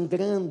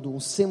sangrando, um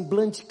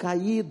semblante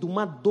caído,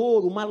 uma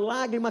dor, uma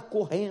lágrima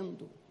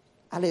correndo,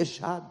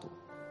 aleijado.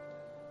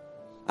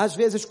 Às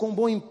vezes com um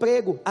bom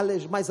emprego,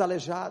 mas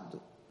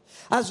aleijado.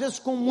 Às vezes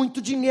com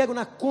muito dinheiro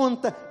na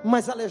conta,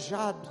 mas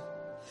aleijado.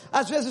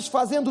 Às vezes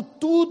fazendo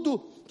tudo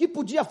que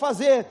podia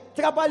fazer,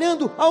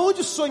 trabalhando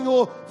aonde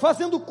sonhou,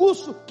 fazendo o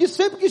curso que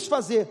sempre quis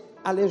fazer,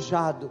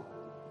 aleijado.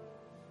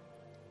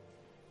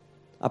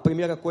 A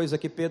primeira coisa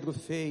que Pedro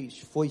fez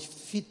foi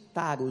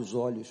fitar os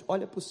olhos.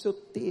 Olha para o seu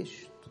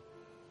texto.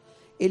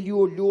 Ele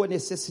olhou a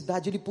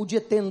necessidade. Ele podia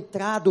ter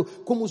entrado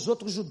como os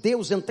outros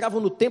judeus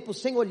entravam no templo,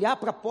 sem olhar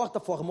para a porta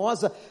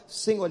formosa,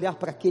 sem olhar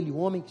para aquele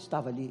homem que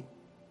estava ali.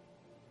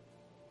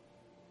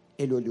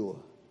 Ele olhou.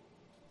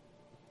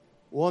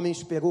 O homem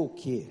esperou o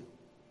quê?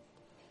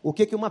 O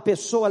que uma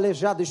pessoa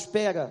aleijada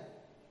espera?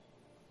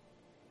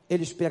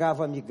 Ele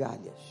esperava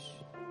migalhas.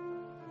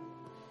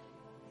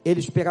 Ele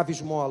esperava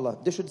esmola.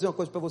 Deixa eu dizer uma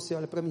coisa para você,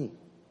 olha para mim.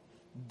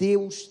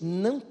 Deus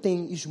não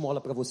tem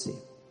esmola para você.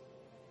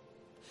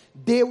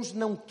 Deus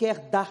não quer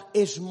dar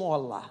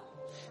esmola.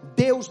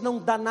 Deus não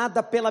dá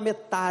nada pela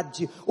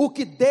metade. O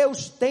que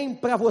Deus tem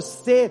para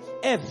você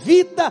é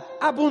vida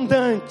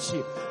abundante.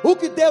 O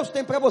que Deus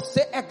tem para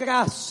você é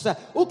graça.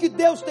 O que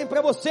Deus tem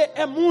para você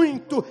é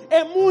muito,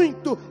 é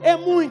muito, é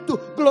muito.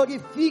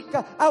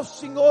 Glorifica ao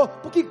Senhor,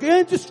 porque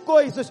grandes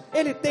coisas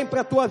Ele tem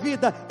para a tua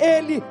vida.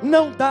 Ele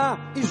não dá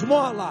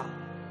esmola.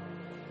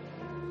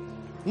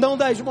 Não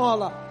dá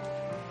esmola.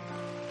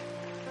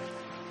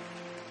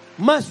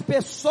 Mas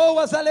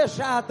pessoas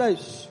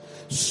aleijadas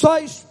só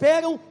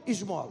esperam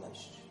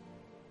esmolas.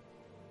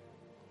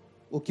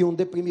 O que um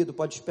deprimido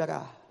pode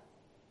esperar?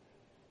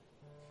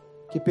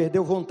 Que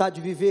perdeu vontade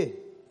de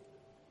viver.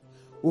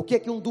 O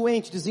que um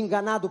doente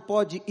desenganado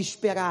pode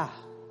esperar?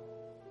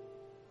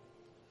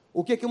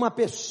 O que uma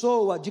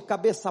pessoa de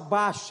cabeça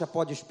baixa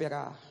pode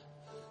esperar?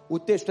 O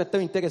texto é tão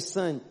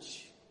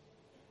interessante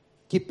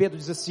que Pedro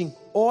diz assim: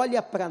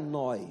 olha para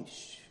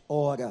nós.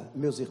 Ora,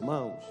 meus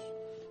irmãos,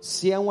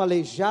 se é um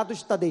aleijado,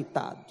 está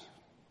deitado.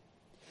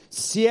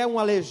 Se é um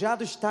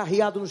aleijado, está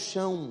arriado no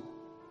chão.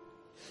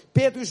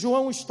 Pedro e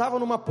João estavam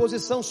numa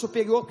posição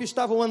superior, que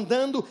estavam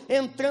andando,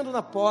 entrando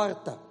na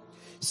porta.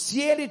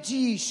 Se ele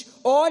diz,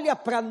 olha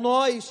para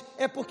nós,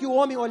 é porque o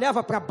homem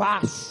olhava para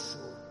baixo.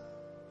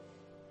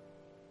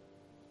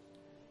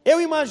 Eu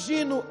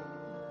imagino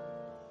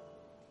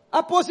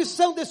a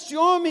posição desse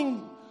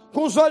homem,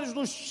 com os olhos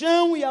no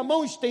chão e a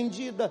mão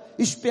estendida,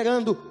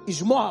 esperando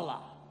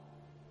esmola.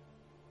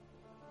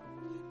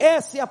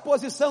 Essa é a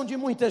posição de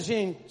muita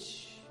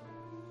gente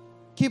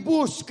que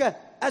busca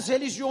as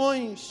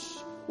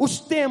religiões, os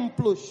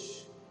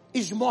templos,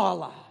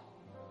 esmola,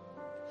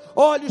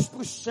 olhos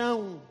para o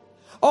chão,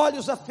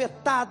 olhos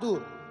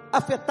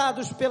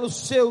afetados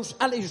pelos seus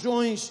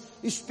aleijões,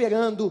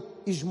 esperando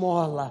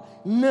esmola.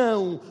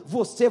 Não,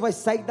 você vai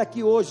sair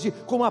daqui hoje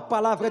com a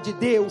palavra de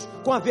Deus,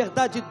 com a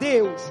verdade de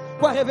Deus,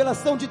 com a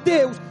revelação de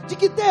Deus, de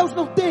que Deus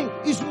não tem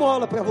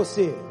esmola para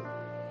você.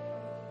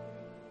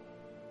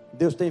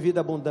 Deus tem vida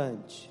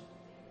abundante.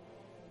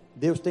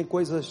 Deus tem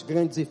coisas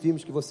grandes e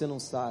firmes que você não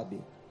sabe.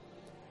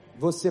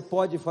 Você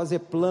pode fazer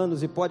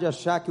planos e pode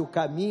achar que o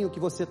caminho que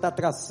você está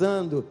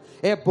traçando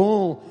é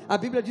bom. A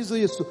Bíblia diz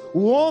isso: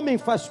 o homem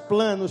faz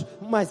planos,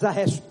 mas a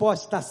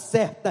resposta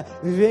certa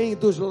vem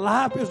dos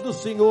lábios do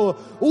Senhor.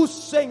 O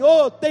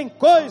Senhor tem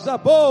coisa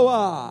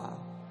boa.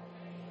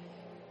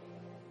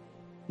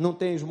 Não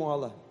tem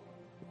esmola.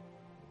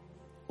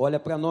 Olha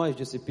para nós,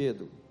 disse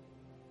Pedro.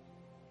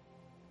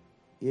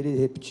 Ele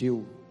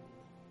repetiu: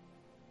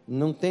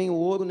 não tenho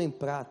ouro nem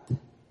prata.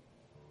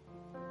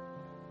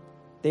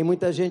 Tem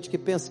muita gente que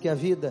pensa que a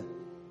vida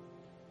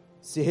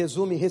se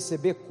resume em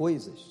receber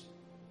coisas.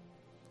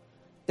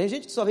 Tem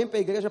gente que só vem para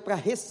a igreja para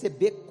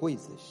receber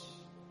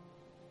coisas.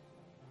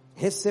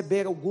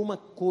 Receber alguma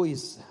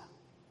coisa.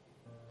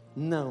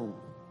 Não.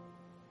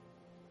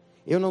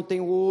 Eu não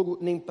tenho ouro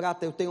nem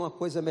prata, eu tenho uma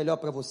coisa melhor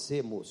para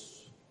você,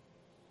 moço.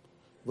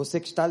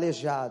 Você que está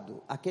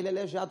aleijado, aquele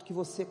aleijado que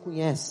você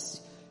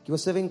conhece, que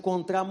você vai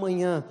encontrar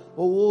amanhã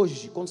ou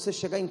hoje, quando você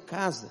chegar em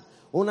casa,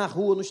 ou na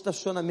rua, no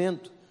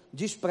estacionamento,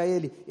 diz para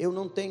ele: eu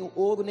não tenho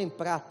ouro nem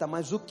prata,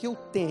 mas o que eu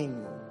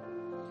tenho.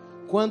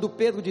 Quando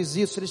Pedro diz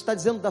isso, ele está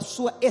dizendo da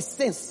sua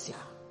essência,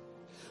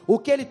 o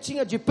que ele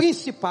tinha de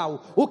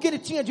principal, o que ele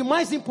tinha de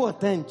mais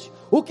importante,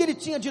 o que ele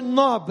tinha de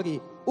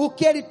nobre, o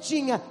que ele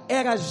tinha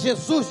era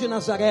Jesus de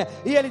Nazaré.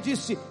 E ele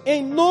disse: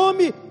 em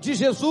nome de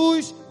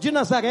Jesus de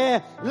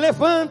Nazaré,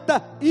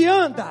 levanta e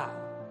anda.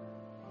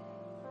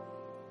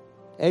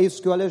 É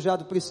isso que o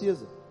aleijado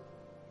precisa.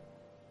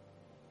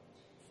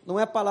 Não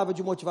é palavra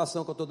de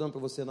motivação que eu estou dando para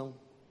você, não.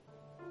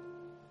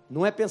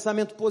 Não é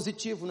pensamento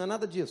positivo, não é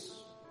nada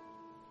disso.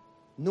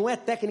 Não é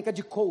técnica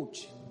de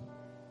coach.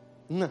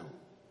 Não.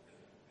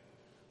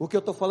 O que eu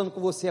estou falando com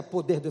você é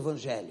poder do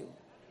Evangelho.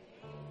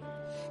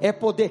 É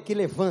poder que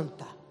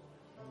levanta.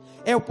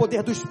 É o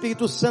poder do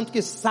Espírito Santo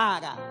que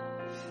sara.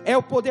 É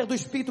o poder do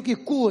Espírito que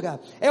cura.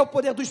 É o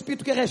poder do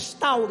Espírito que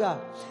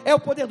restaura. É o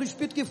poder do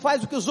Espírito que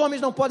faz o que os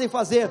homens não podem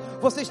fazer.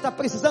 Você está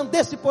precisando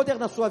desse poder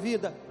na sua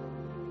vida.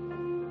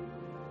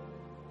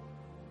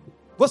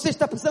 Você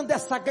está precisando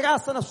dessa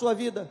graça na sua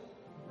vida.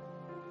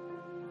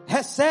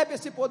 Recebe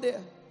esse poder.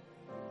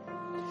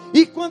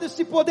 E quando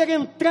esse poder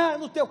entrar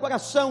no teu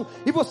coração,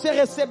 e você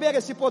receber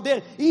esse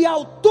poder e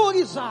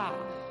autorizar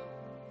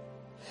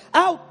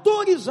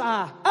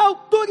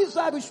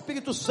o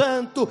Espírito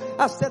Santo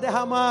a ser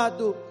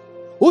derramado,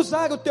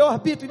 usar o teu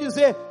arbítrio e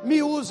dizer: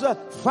 me usa,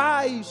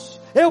 faz,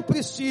 eu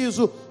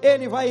preciso.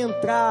 Ele vai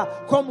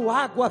entrar como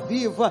água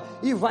viva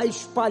e vai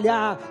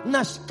espalhar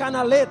nas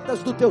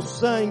canaletas do teu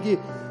sangue,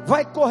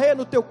 vai correr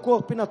no teu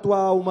corpo e na tua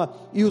alma,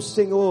 e o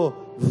Senhor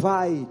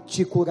vai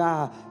te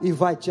curar e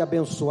vai te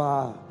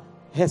abençoar.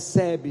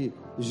 Recebe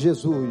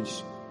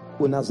Jesus,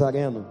 o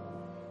Nazareno.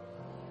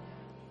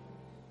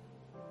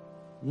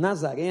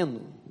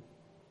 Nazareno,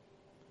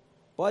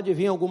 pode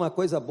vir alguma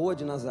coisa boa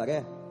de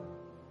Nazaré?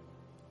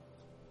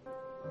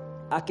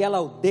 Aquela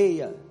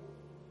aldeia,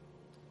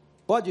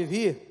 pode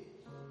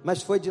vir,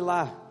 mas foi de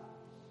lá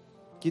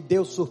que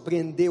Deus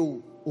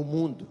surpreendeu o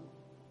mundo.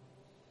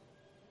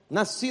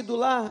 Nascido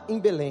lá em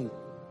Belém,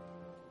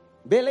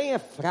 Belém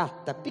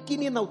Efrata,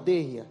 pequenina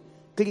aldeia,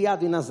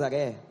 criado em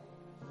Nazaré,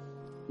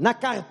 na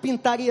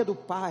carpintaria do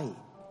pai,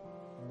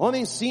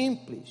 homem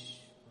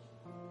simples,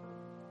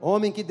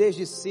 homem que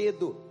desde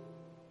cedo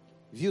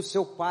viu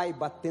seu pai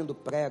batendo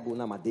prego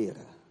na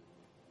madeira.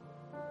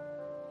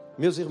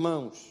 Meus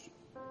irmãos,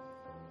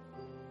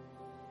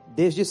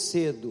 desde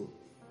cedo,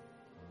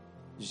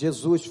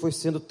 Jesus foi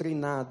sendo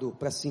treinado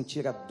para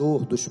sentir a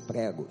dor dos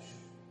pregos.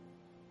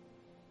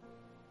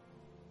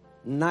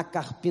 Na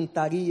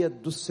carpintaria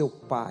do seu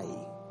pai,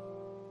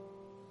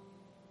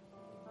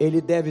 ele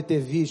deve ter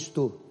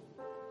visto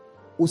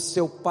o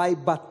seu pai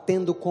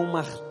batendo com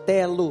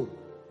martelo,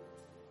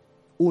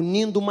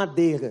 unindo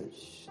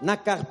madeiras. Na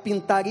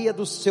carpintaria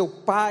do seu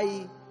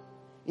pai,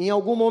 em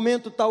algum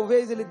momento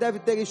talvez ele deve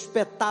ter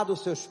espetado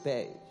os seus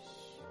pés.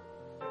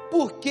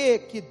 Por que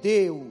que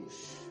Deus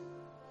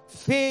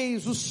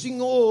fez o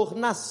Senhor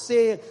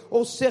nascer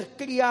ou ser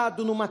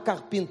criado numa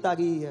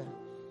carpintaria?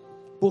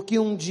 Porque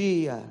um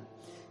dia,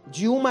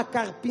 de uma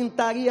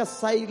carpintaria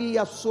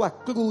sairia a sua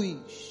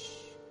cruz,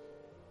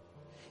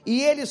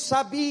 e ele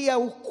sabia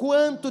o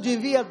quanto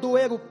devia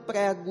doer o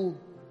prego.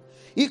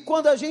 E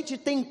quando a gente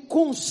tem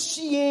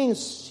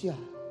consciência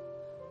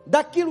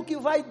daquilo que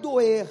vai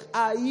doer,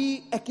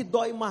 aí é que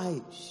dói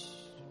mais.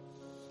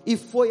 E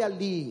foi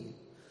ali,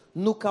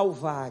 no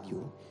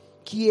Calvário,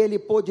 que ele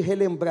pôde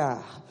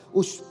relembrar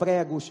os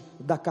pregos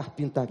da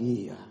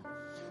carpintaria.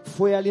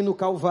 Foi ali no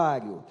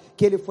Calvário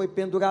que ele foi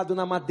pendurado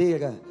na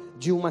madeira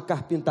de uma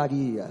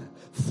carpintaria.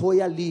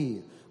 Foi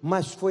ali,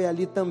 mas foi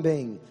ali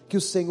também que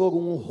o Senhor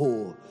o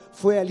honrou.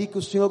 Foi ali que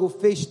o Senhor o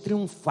fez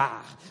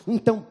triunfar.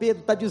 Então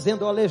Pedro está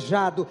dizendo ao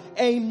aleijado: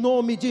 é em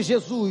nome de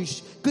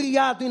Jesus,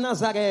 criado em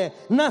Nazaré,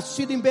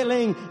 nascido em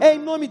Belém, é em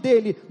nome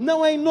dele,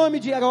 não é em nome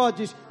de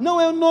Herodes,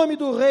 não é o nome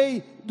do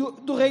rei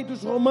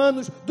dos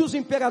romanos, dos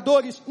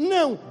imperadores,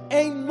 não,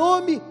 é em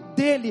nome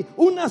dele,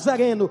 o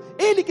Nazareno,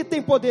 ele que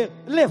tem poder.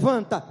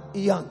 Levanta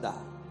e anda.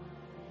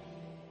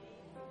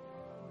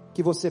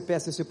 Que você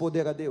peça esse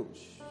poder a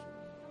Deus.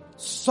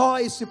 Só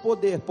esse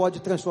poder pode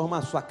transformar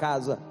a sua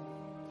casa.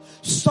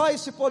 Só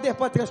esse poder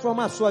pode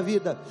transformar a sua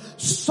vida.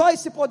 Só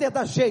esse poder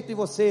dá jeito em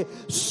você.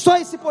 Só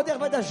esse poder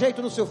vai dar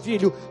jeito no seu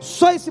filho.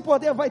 Só esse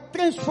poder vai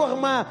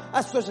transformar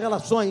as suas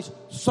relações.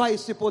 Só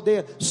esse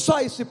poder, só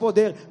esse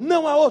poder.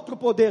 Não há outro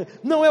poder.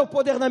 Não é o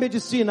poder da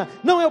medicina,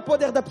 não é o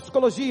poder da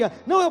psicologia,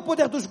 não é o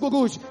poder dos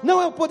gurus,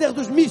 não é o poder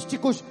dos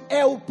místicos.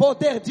 É o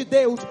poder de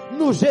Deus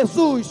no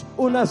Jesus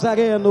o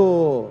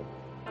Nazareno.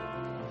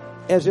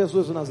 É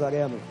Jesus o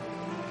Nazareno.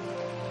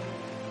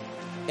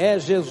 É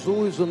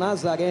Jesus o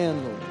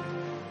Nazareno.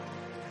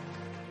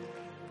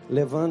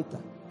 Levanta.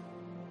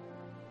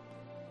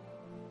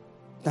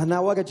 Está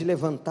na hora de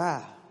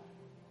levantar.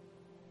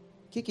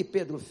 O que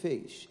Pedro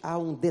fez? Há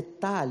um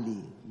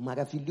detalhe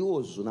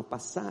maravilhoso na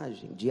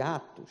passagem de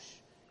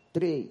Atos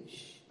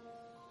 3,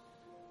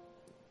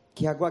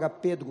 que agora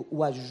Pedro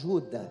o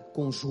ajuda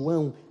com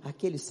João, a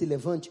que ele se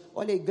levante.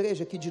 Olha a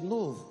igreja aqui de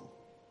novo.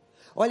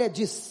 Olha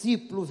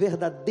discípulo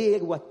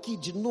verdadeiro aqui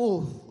de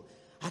novo.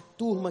 A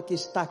turma que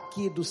está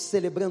aqui do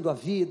Celebrando a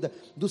Vida,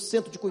 do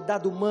Centro de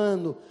Cuidado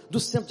Humano, do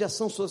Centro de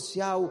Ação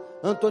Social,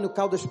 Antônio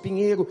Caldas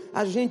Pinheiro,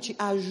 a gente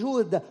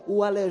ajuda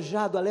o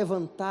aleijado a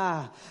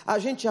levantar, a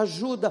gente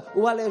ajuda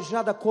o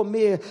aleijado a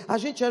comer, a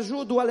gente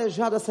ajuda o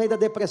aleijado a sair da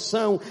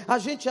depressão, a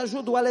gente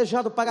ajuda o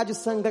aleijado a parar de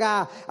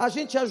sangrar, a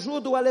gente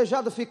ajuda o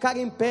aleijado a ficar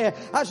em pé,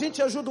 a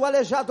gente ajuda o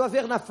aleijado a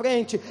ver na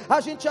frente, a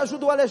gente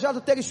ajuda o aleijado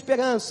a ter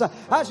esperança,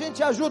 a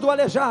gente ajuda o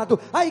aleijado,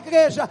 a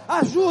igreja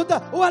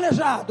ajuda o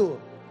aleijado.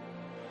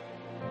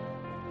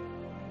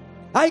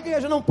 A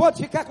igreja não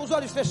pode ficar com os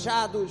olhos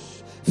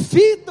fechados.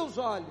 Fita os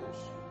olhos,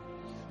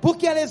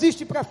 porque ela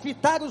existe para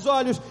fitar os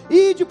olhos.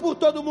 Ide por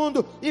todo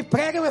mundo e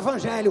prega o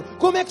evangelho.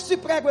 Como é que se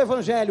prega o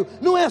evangelho?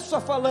 Não é só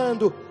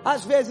falando.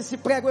 Às vezes se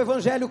prega o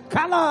evangelho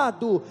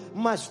calado,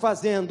 mas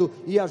fazendo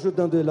e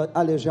ajudando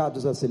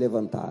aleijados a se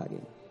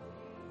levantarem.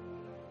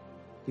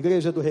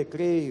 Igreja do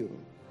Recreio,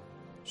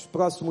 os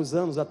próximos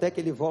anos, até que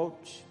ele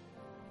volte,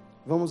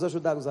 vamos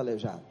ajudar os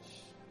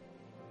aleijados.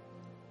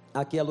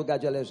 Aqui é lugar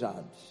de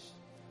aleijados.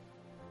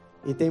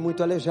 E tem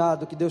muito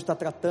aleijado que Deus está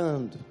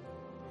tratando.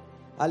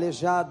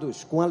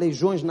 Aleijados com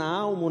aleijões na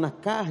alma ou na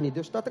carne,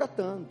 Deus está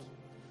tratando.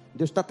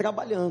 Deus está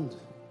trabalhando.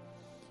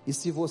 E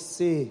se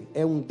você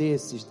é um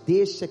desses,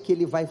 deixa que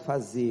Ele vai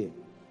fazer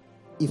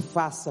e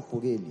faça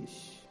por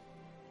eles.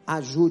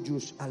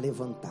 Ajude-os a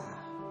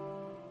levantar.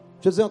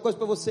 Deixa eu dizer uma coisa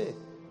para você.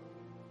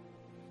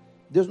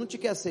 Deus não te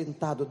quer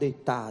sentado,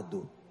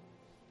 deitado,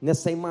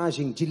 nessa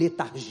imagem de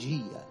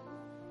letargia,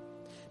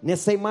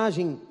 nessa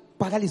imagem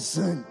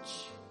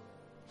paralisante,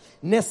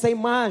 nessa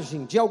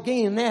imagem de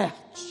alguém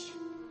inerte,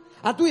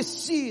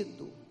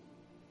 adoecido,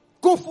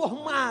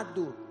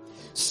 conformado.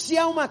 Se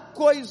há uma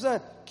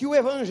coisa que o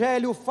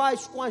evangelho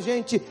faz com a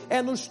gente,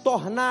 é nos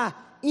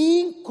tornar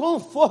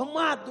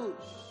inconformados.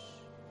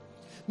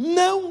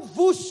 Não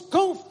vos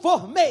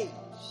conformeis,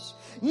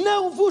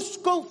 não vos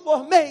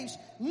conformeis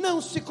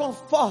não se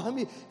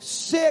conforme,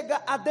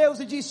 chega a Deus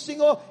e diz: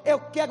 Senhor, eu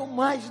quero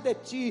mais de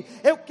Ti,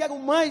 eu quero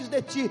mais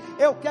de Ti,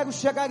 eu quero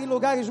chegar em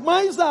lugares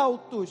mais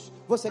altos.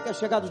 Você quer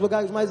chegar nos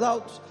lugares mais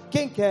altos?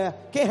 Quem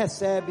quer? Quem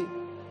recebe?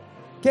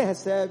 Quem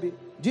recebe?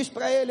 Diz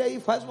para ele aí,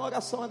 faz uma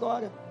oração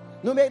agora,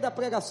 no meio da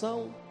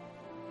pregação.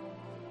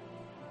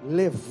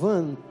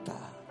 Levanta.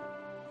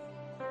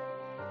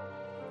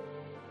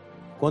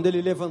 Quando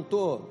ele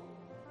levantou,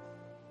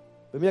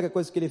 a primeira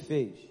coisa que ele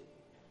fez,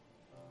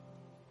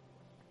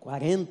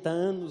 40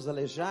 anos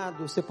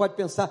aleijado, você pode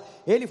pensar,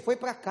 ele foi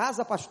para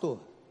casa, pastor,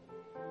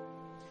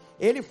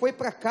 ele foi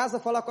para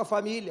casa falar com a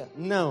família?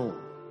 Não.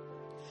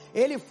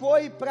 Ele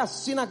foi para a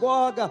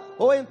sinagoga,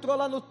 ou entrou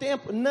lá no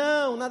templo?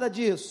 Não, nada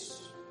disso.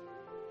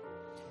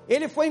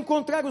 Ele foi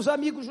encontrar os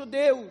amigos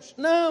judeus?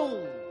 Não.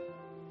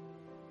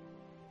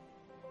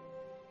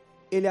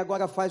 Ele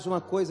agora faz uma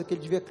coisa que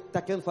ele devia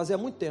estar querendo fazer há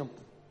muito tempo: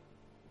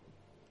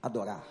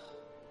 adorar.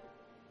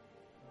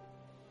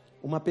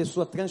 Uma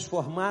pessoa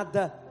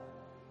transformada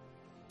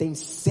tem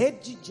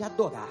sede de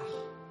adorar.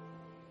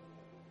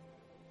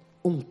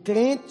 Um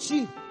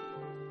crente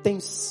tem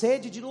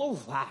sede de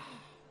louvar.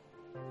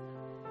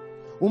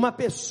 Uma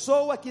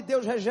pessoa que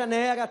Deus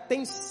regenera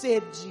tem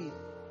sede.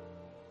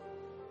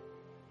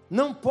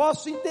 Não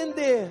posso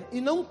entender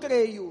e não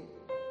creio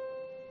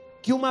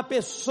que uma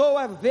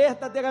pessoa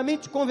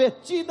verdadeiramente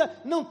convertida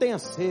não tenha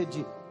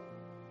sede.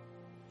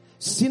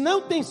 Se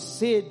não tem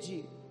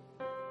sede,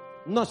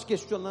 nós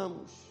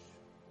questionamos.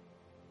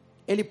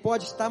 Ele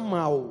pode estar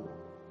mal,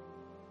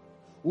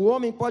 o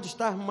homem pode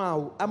estar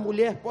mal, a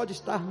mulher pode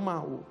estar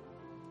mal,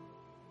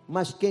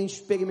 mas quem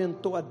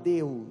experimentou a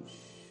Deus,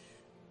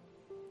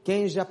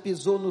 quem já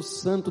pisou no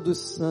santo dos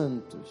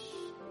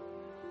santos,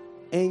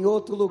 em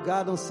outro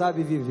lugar não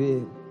sabe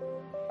viver.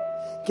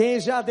 Quem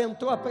já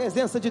adentrou a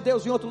presença de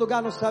Deus em outro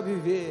lugar não sabe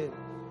viver.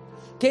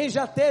 Quem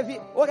já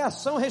teve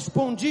oração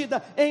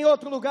respondida em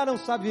outro lugar não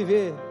sabe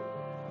viver.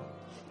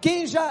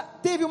 Quem já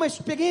teve uma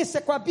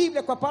experiência com a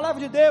Bíblia, com a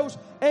palavra de Deus,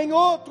 em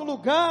outro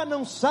lugar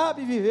não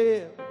sabe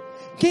viver.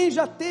 Quem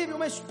já teve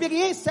uma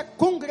experiência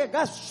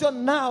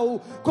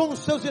congregacional com os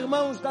seus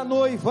irmãos da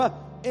noiva,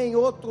 em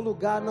outro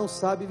lugar não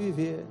sabe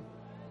viver.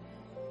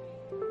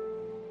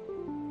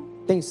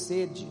 Tem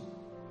sede.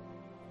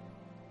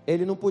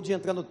 Ele não podia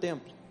entrar no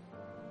templo,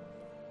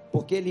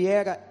 porque ele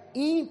era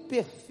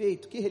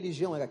imperfeito. Que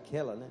religião era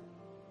aquela, né?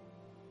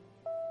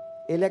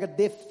 Ele era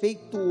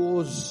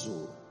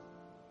defeituoso.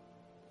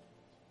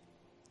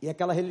 E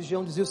aquela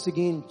religião dizia o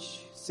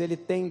seguinte: se ele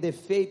tem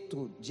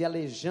defeito de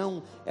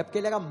aleijão, é porque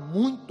ele era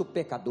muito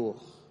pecador.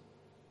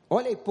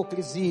 Olha a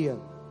hipocrisia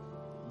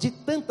de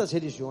tantas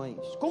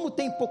religiões. Como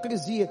tem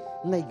hipocrisia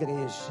na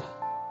igreja.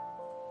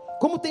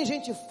 Como tem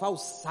gente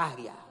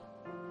falsária.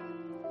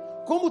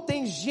 Como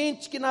tem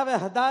gente que na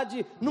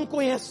verdade não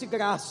conhece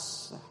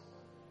graça.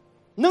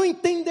 Não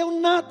entendeu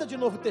nada de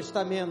Novo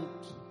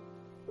Testamento.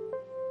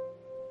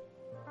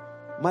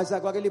 Mas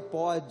agora ele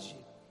pode.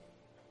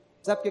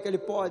 Sabe por que ele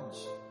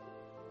pode?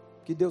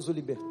 Que Deus o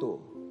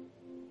libertou.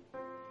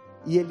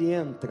 E ele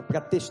entra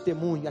para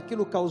testemunho.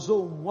 Aquilo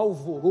causou um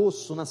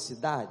alvoroço na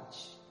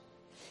cidade.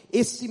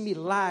 Esse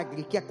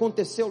milagre que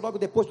aconteceu logo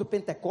depois do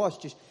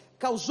Pentecostes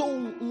causou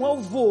um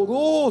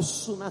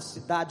alvoroço na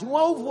cidade. Um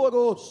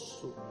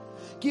alvoroço.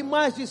 Que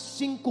mais de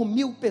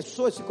 5.000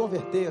 pessoas se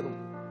converteram.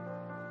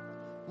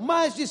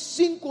 Mais de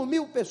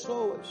 5.000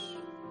 pessoas.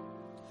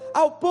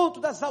 Ao ponto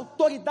das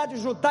autoridades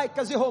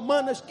judaicas e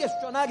romanas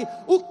questionarem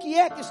o que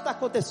é que está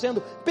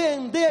acontecendo.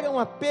 Prenderam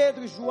a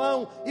Pedro e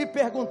João e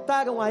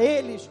perguntaram a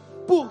eles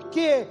por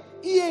quê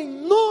e em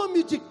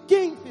nome de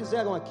quem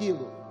fizeram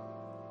aquilo.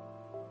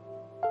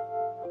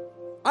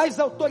 As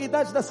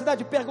autoridades da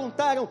cidade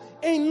perguntaram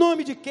em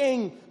nome de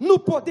quem, no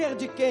poder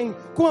de quem,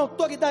 com a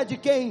autoridade de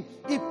quem,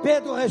 e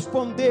Pedro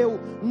respondeu: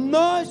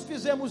 nós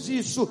fizemos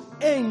isso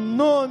em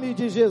nome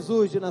de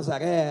Jesus de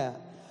Nazaré.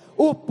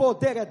 O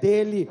poder é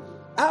dele,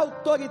 a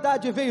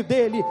autoridade veio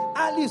dele,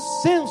 a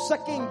licença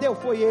quem deu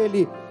foi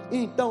ele.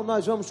 Então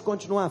nós vamos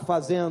continuar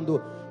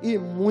fazendo, e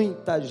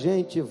muita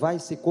gente vai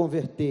se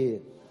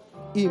converter.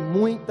 E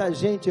muita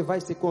gente vai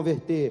se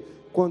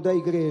converter quando a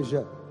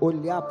igreja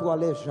olhar para o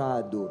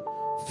aleijado,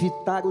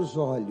 fitar os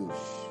olhos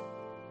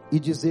e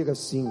dizer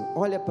assim: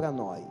 olha para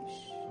nós.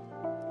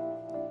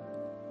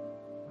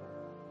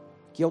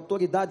 Que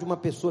autoridade uma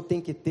pessoa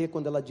tem que ter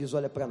quando ela diz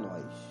olha para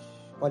nós,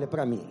 olha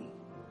para mim?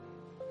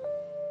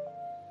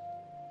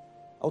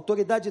 A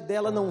autoridade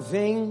dela não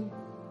vem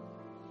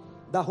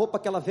da roupa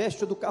que ela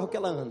veste ou do carro que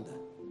ela anda.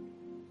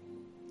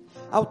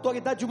 A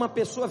autoridade de uma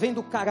pessoa vem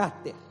do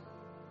caráter.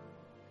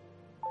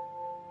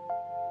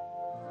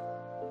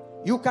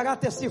 E o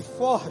caráter se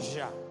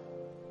forja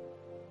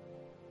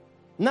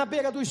na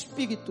beira do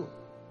Espírito.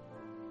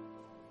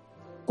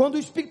 Quando o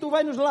Espírito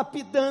vai nos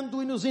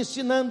lapidando e nos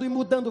ensinando e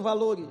mudando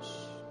valores.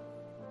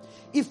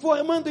 E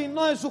formando em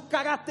nós o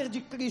caráter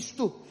de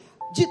Cristo.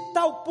 De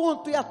tal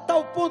ponto e a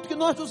tal ponto que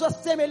nós nos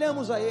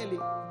assemelhamos a Ele.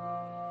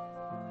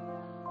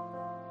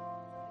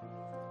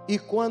 E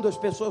quando as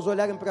pessoas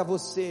olharem para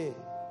você,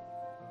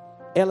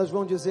 elas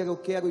vão dizer: eu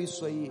quero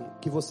isso aí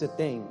que você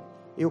tem.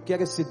 Eu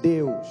quero esse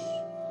Deus,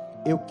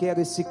 eu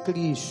quero esse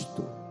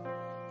Cristo,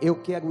 eu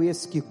quero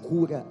esse que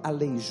cura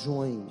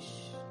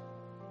aleijões.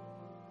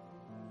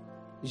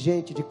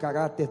 Gente de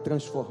caráter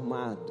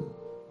transformado,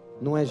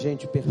 não é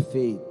gente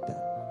perfeita,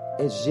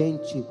 é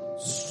gente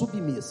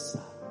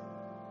submissa.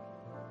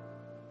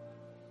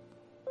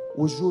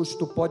 O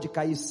justo pode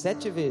cair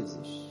 7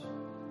 vezes,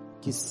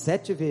 que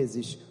 7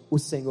 vezes o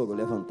Senhor o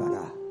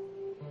levantará.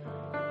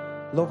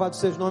 Louvado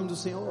seja o nome do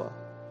Senhor.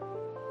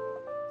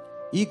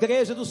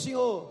 Igreja do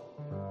Senhor,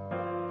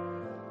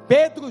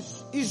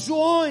 Pedros e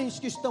Joões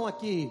que estão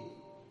aqui,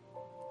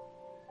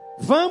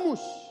 vamos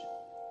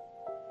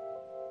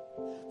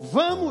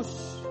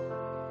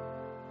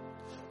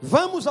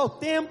ao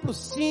templo,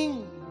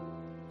 sim,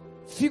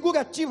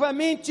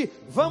 figurativamente,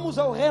 vamos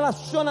ao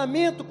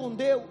relacionamento com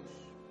Deus,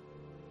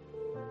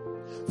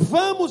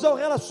 vamos ao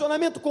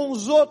relacionamento com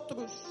os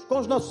outros, com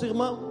os nossos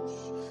irmãos,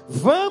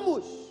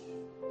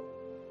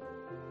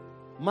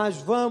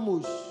 mas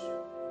vamos,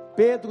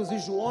 Pedros e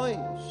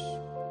Joões,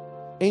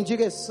 em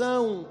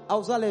direção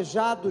aos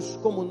aleijados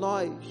como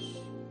nós.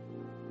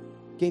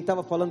 Quem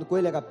estava falando com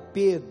ele era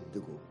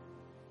Pedro.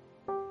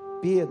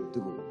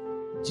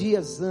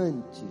 Dias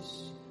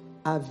antes,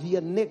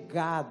 havia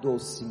negado ao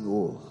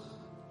Senhor,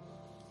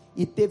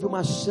 e teve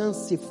uma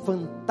chance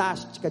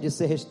fantástica de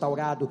ser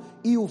restaurado,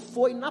 e o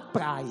foi na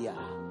praia,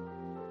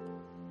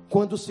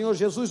 quando o Senhor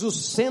Jesus o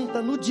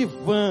senta no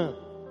divã,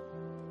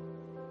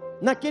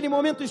 naquele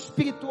momento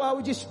espiritual,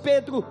 e diz: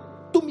 Pedro,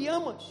 tu me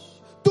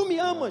amas, tu me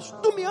amas,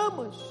 tu me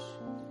amas.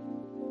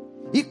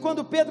 E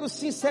quando Pedro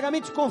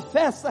sinceramente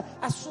confessa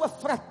a sua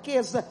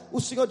fraqueza,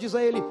 o Senhor diz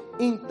a ele: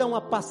 então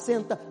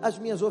apacenta as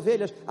minhas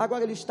ovelhas.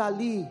 Agora ele está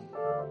ali,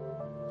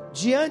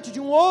 diante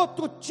de um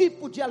outro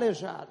tipo de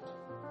aleijado,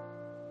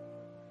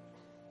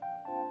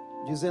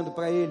 dizendo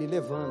para ele: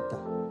 levanta,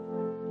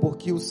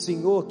 porque o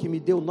Senhor que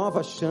me deu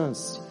nova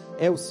chance,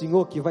 é o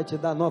Senhor que vai te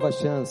dar nova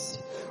chance.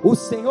 O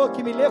Senhor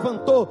que me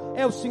levantou,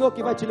 é o Senhor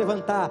que vai te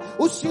levantar.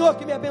 O Senhor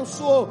que me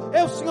abençoou,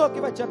 é o Senhor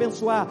que vai te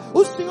abençoar.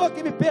 O Senhor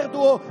que me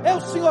perdoou, é o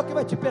Senhor que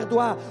vai te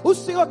perdoar. O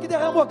Senhor que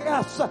derramou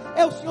graça,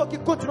 é o Senhor que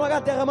continuará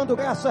derramando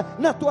graça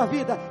na tua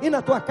vida e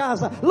na tua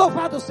casa.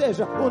 Louvado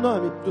seja o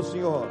nome do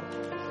Senhor.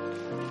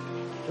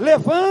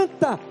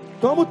 Levanta,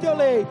 toma o teu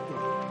leito,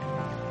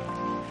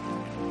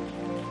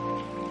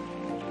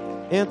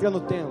 entra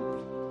no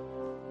templo,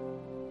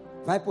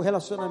 vai para o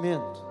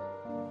relacionamento.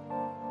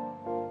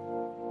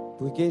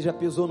 Porque quem já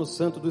pisou no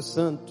Santo dos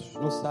Santos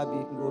não sabe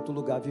em outro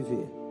lugar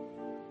viver.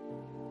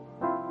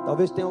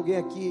 Talvez tenha alguém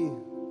aqui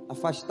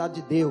afastado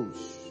de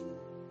Deus.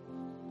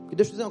 E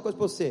deixa eu dizer uma coisa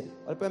para você,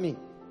 olha para mim.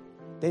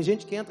 Tem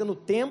gente que entra no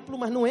templo,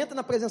 mas não entra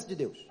na presença de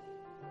Deus.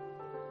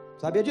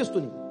 Sabia disso,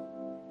 Tuninho?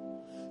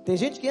 Tem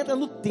gente que entra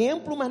no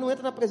templo, mas não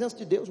entra na presença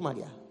de Deus,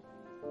 Maria.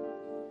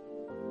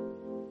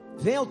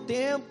 Vem ao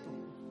templo,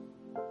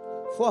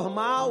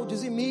 formal,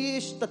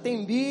 dizimista,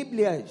 tem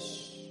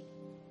Bíblias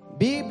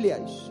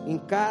em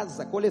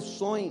casa,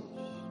 coleções,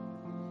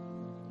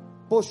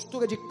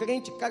 postura de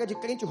crente, cara de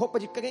crente, roupa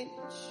de crente,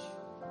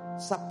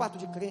 sapato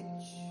de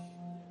crente,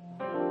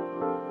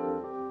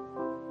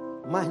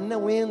 mas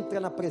não entra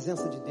na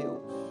presença de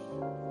Deus.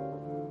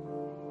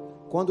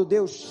 Quando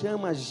Deus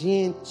chama a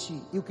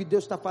gente, e o que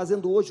Deus está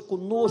fazendo hoje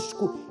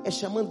conosco, é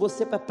chamando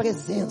você para a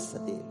presença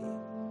dEle,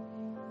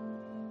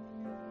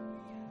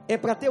 é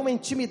para ter uma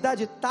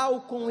intimidade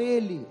tal com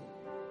Ele,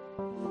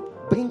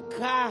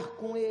 brincar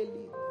com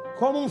Ele,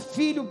 como um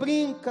filho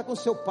brinca com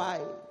seu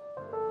pai,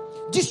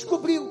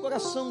 descobrir o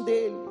coração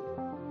dele,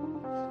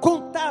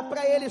 contar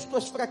para ele as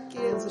tuas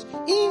fraquezas,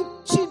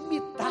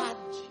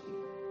 intimidade.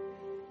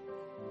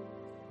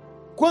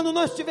 Quando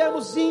nós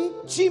tivermos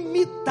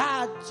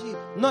intimidade,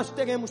 nós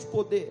teremos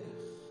poder,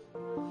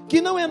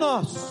 que não é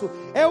nosso,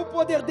 é o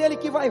poder dele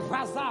que vai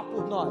vazar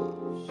por nós.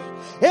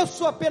 Eu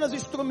sou apenas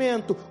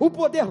instrumento, o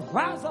poder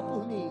vaza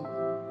por mim.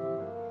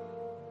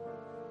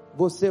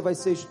 Você vai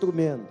ser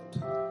instrumento.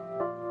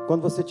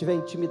 Quando você tiver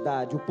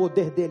intimidade, o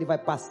poder dele vai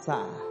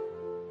passar,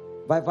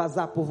 vai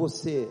vazar por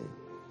você,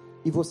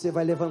 e você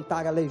vai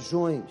levantar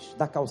aleijões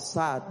da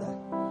calçada,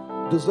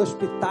 dos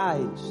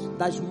hospitais,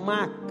 das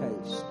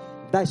macas,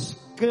 das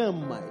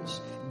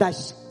camas,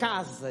 das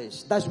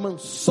casas, das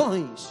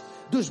mansões,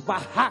 dos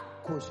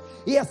barracos,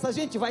 e essa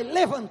gente vai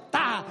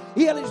levantar,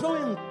 e eles vão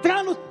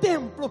entrar no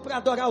templo para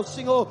adorar o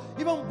Senhor,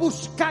 e vão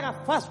buscar a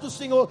face do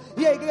Senhor,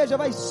 e a igreja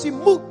vai se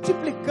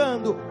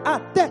multiplicando,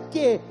 até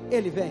que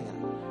Ele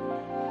venha.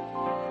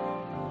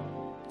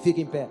 Fique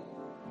em pé.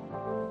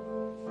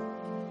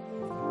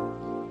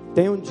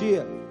 Tem um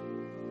dia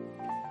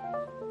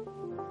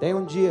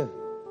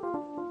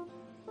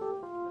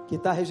que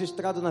está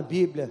registrado na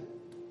Bíblia,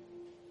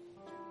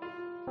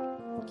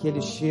 que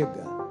Ele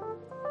chega,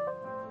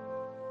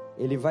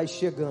 Ele vai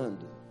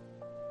chegando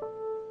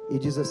e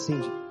diz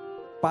assim: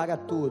 para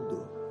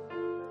tudo,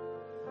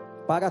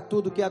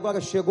 que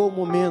agora chegou o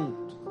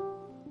momento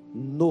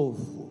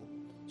novo,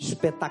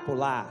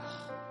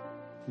 espetacular,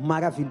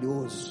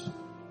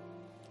 maravilhoso.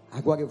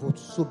 Agora eu vou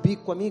subir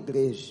com a minha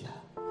igreja,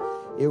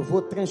 eu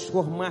vou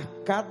transformar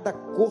cada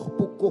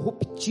corpo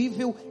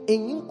corruptível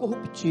em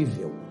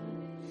incorruptível,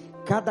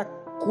 cada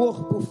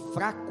corpo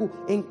fraco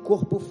em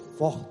corpo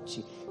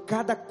forte,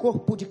 cada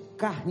corpo de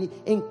carne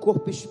em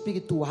corpo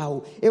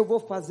espiritual. Eu vou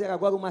fazer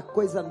agora uma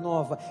coisa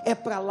nova. É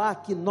para lá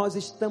que nós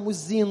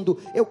estamos indo.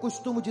 Eu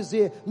costumo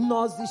dizer,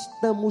 nós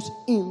estamos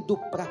indo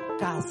para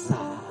casa.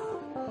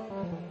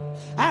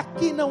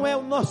 Aqui não é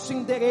o nosso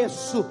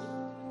endereço,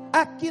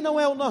 aqui não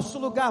é o nosso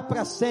lugar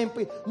para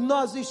sempre.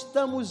 Nós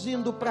estamos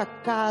indo para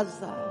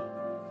casa.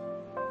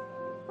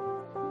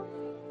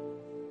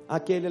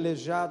 Aquele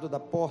aleijado da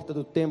porta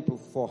do templo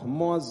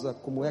Formosa,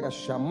 como era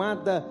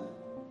chamada,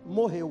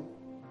 morreu.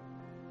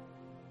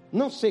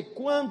 Não sei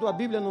quando, a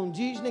Bíblia não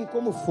diz nem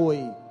como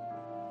foi,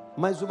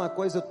 mas uma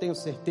coisa eu tenho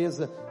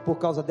certeza por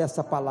causa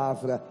dessa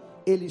palavra: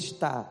 ele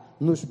está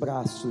nos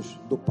braços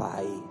do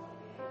Pai.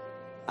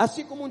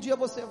 Assim como um dia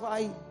você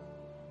vai,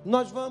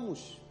 nós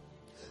vamos,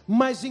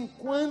 mas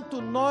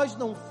enquanto nós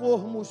não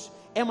formos,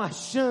 é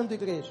marchando,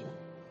 igreja,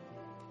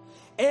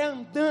 é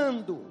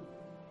andando,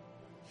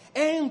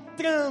 é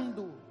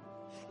entrando,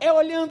 é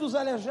olhando os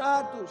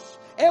aleijados,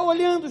 é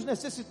olhando os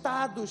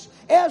necessitados,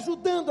 é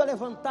ajudando a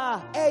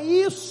levantar, é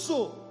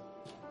isso.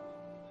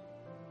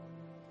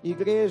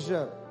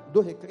 Igreja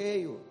do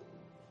Recreio,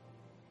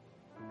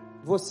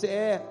 você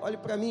é, olhe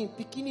para mim,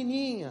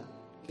 pequenininha,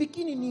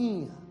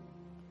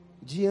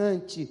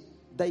 diante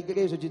da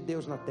igreja de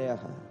Deus na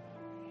terra.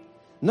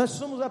 Nós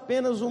somos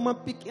apenas uma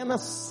pequena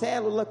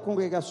célula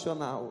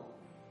congregacional,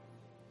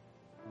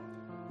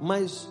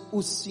 mas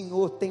o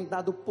Senhor tem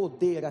dado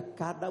poder a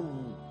cada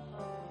um,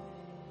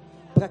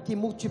 para que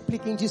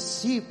multipliquem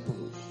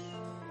discípulos,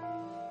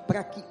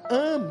 para que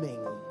amem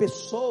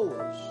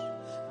pessoas,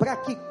 para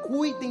que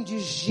cuidem de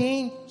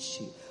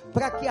gente,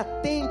 para que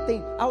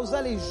atentem aos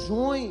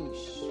aleijões,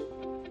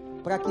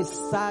 para que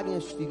sarem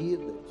as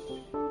feridas.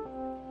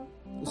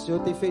 O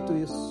Senhor tem feito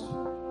isso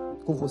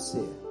com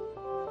você.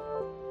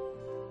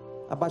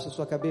 Abaixa a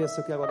sua cabeça,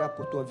 eu quero orar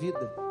por tua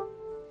vida.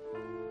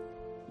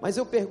 Mas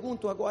eu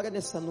pergunto agora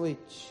nessa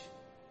noite,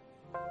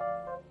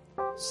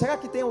 será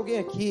que tem alguém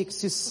aqui que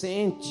se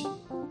sente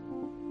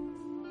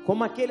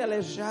como aquele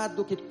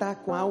aleijado que está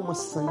com a alma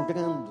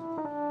sangrando?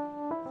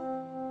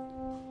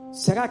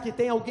 Será que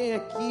tem alguém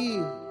aqui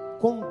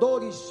com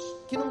dores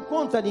que não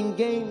conta a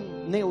ninguém,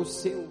 nem aos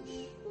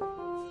seus,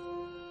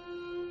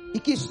 e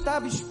que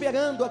estava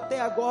esperando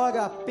até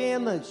agora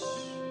apenas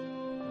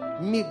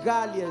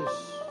migalhas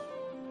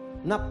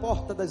na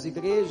porta das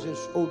igrejas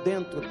ou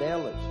dentro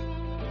delas,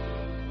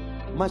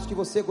 mas que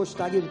você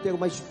gostaria de ter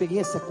uma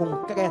experiência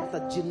concreta,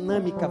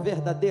 dinâmica,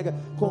 verdadeira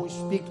com o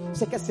Espírito?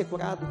 Você quer ser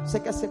curado? Você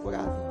quer ser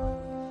curado?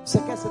 Você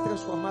quer ser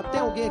transformado?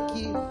 Tem alguém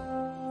aqui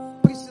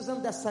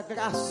precisando dessa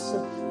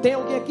graça? Tem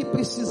alguém aqui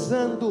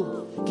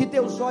precisando que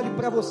Deus olhe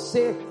para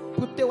você,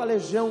 para o teu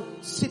aleijão?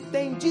 Se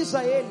tem, diz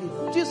a Ele,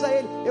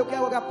 eu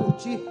quero orar por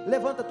ti.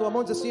 Levanta a tua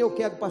mão e diz assim: eu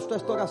quero, pastor,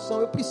 esta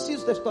oração, eu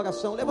preciso desta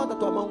oração. Levanta a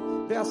tua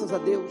mão, graças a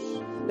Deus.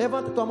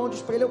 Levanta a tua mão e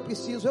diz para Ele: eu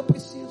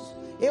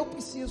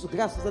preciso,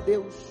 graças a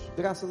Deus,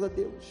 graças a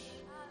Deus.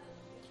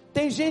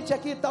 Tem gente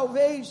aqui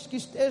talvez que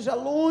esteja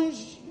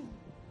longe,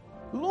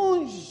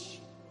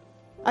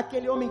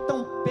 aquele homem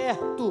tão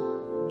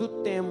perto do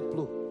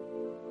templo,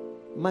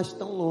 mas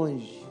tão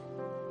longe.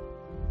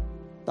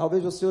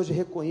 Talvez você hoje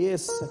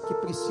reconheça que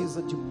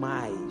precisa de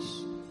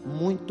mais,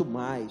 muito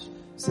mais.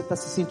 Você está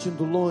se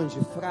sentindo longe,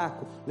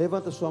 fraco?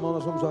 Levanta a sua mão,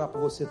 nós vamos orar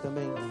por você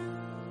também.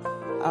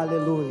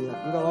 Aleluia,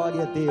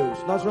 glória a Deus.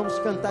 Nós vamos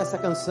cantar essa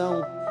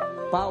canção.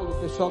 Paulo,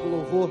 pessoal do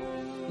louvor,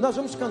 nós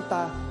vamos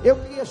cantar. Eu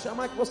queria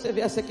chamar que você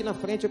viesse aqui na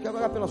frente. Eu quero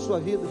orar pela sua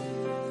vida.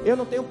 Eu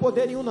não tenho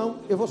poder nenhum não,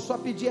 eu vou só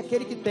pedir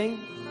àquele que tem,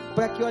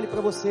 para que olhe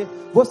para você.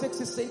 Você que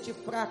se sente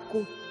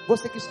fraco,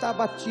 você que está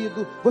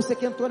abatido, você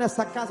que entrou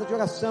nessa casa de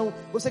oração,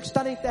 você que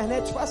está na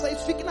internet, faça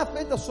isso, fique na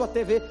frente da sua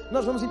TV,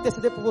 nós vamos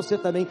interceder por você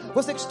também.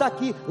 Você que está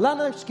aqui, lá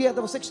na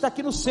esquerda, você que está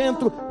aqui no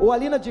centro, ou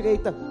ali na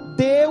direita,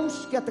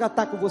 Deus quer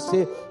tratar com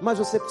você, mas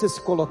você precisa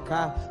se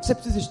colocar, você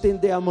precisa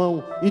estender a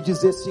mão e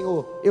dizer: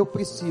 Senhor, eu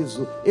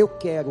preciso, eu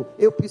quero,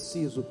 eu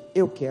preciso,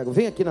 eu quero.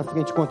 Vem aqui na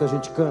frente enquanto a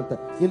gente canta,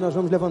 e nós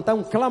vamos levantar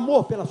um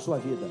clamor pela sua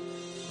vida.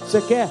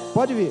 Você quer?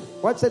 Pode vir,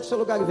 pode sair do seu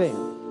lugar e venha,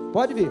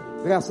 pode vir,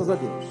 graças a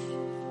Deus.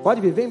 Pode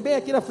vir, vem bem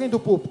aqui na frente do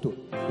púlpito.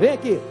 Vem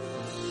aqui,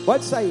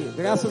 pode sair,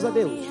 graças a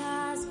Deus.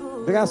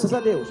 Graças a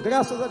Deus,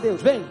 graças a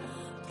Deus, vem.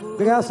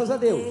 Graças a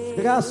Deus,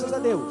 graças a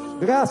Deus,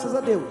 graças a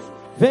Deus.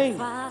 Vem.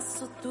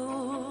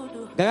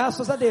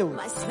 Graças a Deus.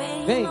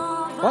 Vem,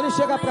 podem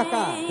chegar para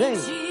cá, vem.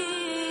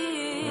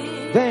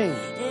 Vem,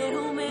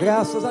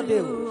 graças a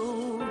Deus.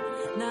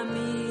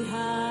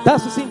 Está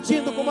se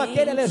sentindo como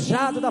aquele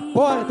aleijado da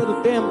porta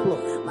do templo?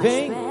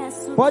 Vem,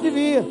 pode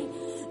vir.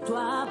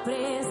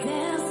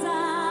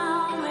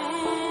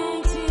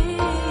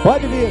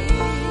 Pode vir.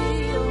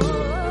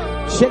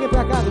 Cheguem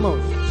para cá,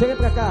 irmãos. Cheguem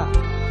para cá.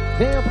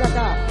 Venham para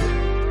cá.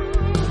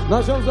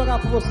 Nós vamos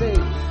orar por vocês.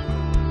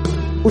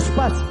 Os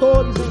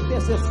pastores, a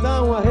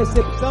intercessão, a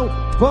recepção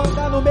vão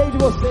andar no meio de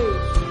vocês,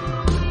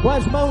 com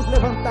as mãos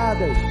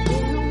levantadas.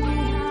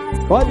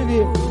 Pode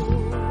vir.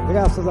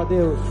 Graças a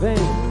Deus. Vem.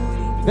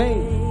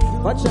 Vem,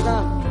 pode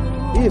chegar.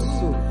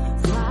 Isso.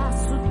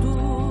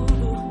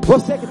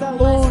 Você que está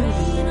longe,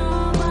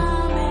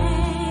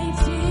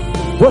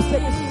 você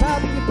que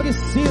sabe que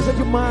precisa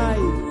de mais,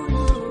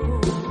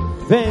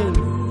 vem.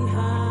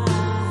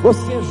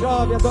 Você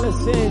jovem,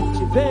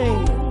 adolescente,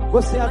 vem.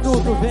 Você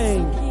adulto,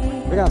 vem.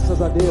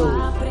 Graças a Deus.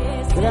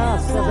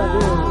 Graças a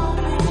Deus.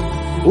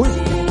 O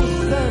Espírito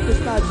Santo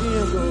está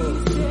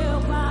agindo.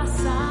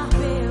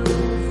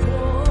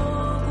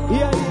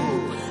 E aí?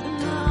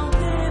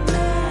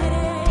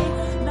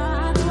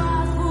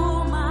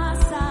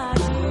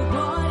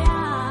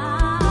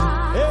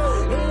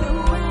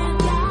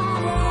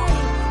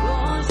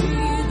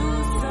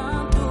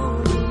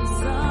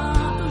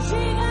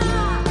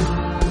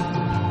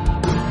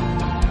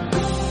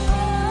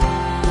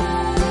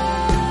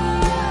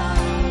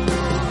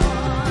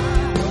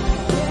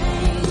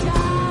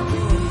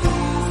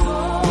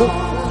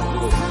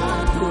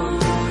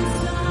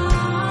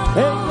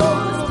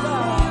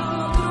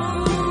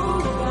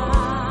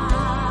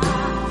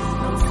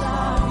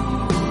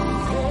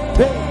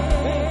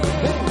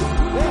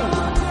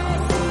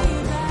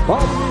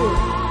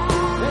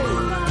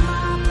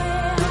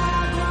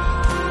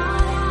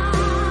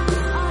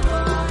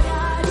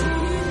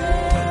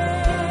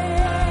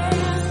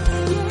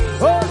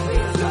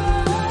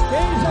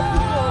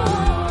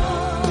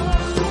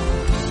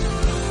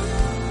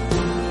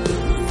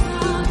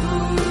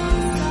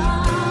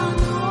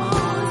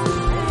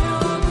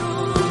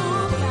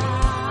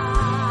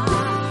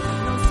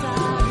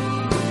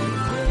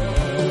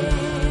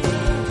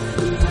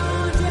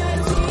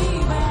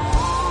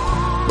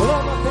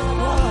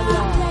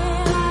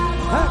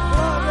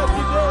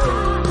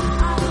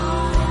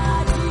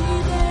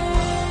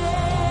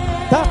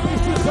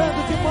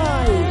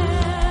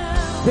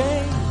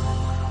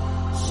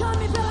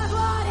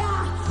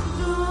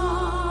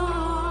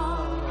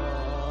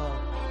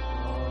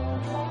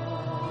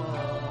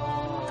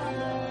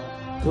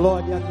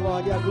 Glória,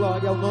 glória,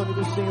 glória ao nome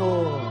do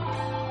Senhor.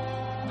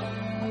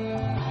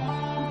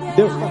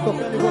 Deus está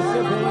tocando em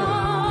você,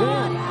 venha,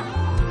 venha.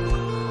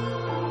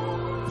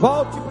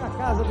 Volte para a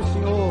casa do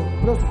Senhor,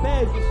 para os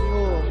pés do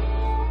Senhor.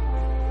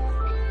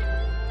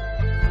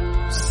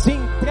 Se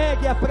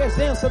entregue à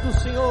presença do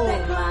Senhor.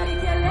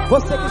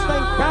 Você que está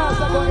em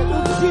casa agora é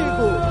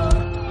contigo.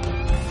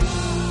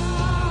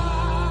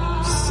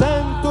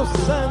 Santo,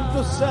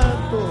 santo,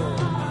 santo.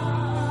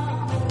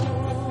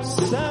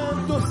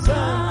 Santo,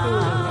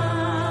 santo.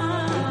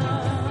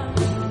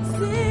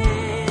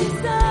 Sim,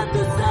 santo,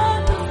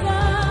 santo,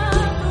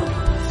 santo.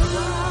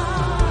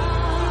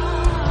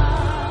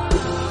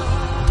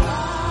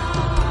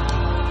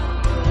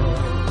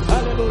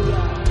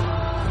 Aleluia.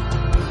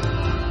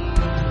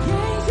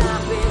 Quem já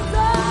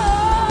pisou?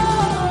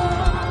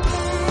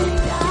 Quem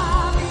já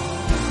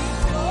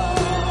pisou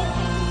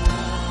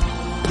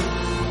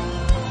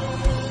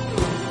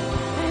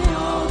em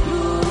outro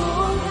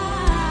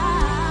lugar?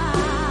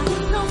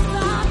 Não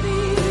sabe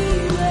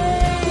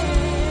viver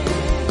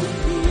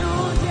e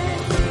onde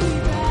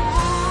estiver,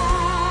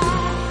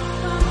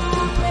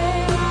 clama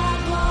pela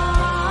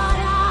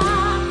glória,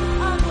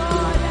 a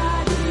glória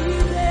de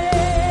Deus.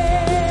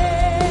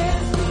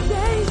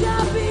 Quem já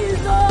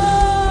pisou?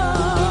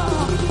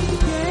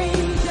 Quem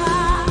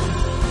já?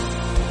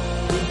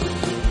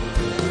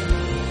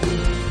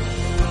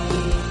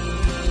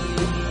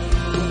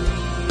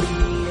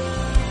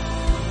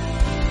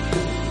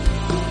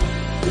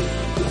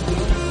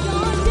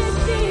 Onde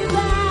estiver.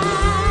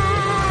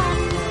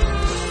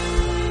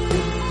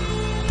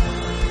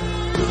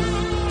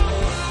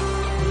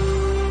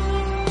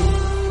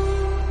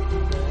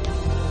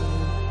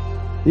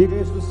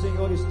 Igreja do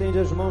Senhor, estende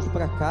as mãos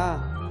para cá.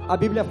 A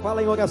Bíblia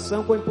fala em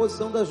oração com a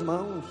imposição das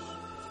mãos.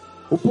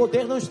 O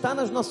poder não está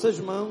nas nossas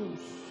mãos,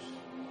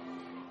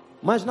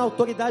 mas na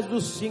autoridade do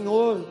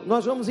Senhor.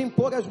 Nós vamos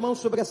impor as mãos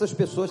sobre essas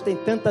pessoas. Tem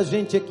tanta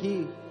gente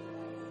aqui,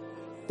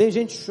 tem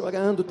gente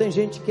chorando, tem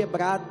gente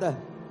quebrada,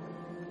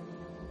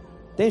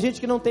 tem gente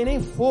que não tem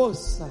nem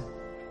força.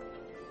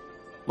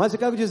 Mas eu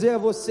quero dizer a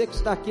você que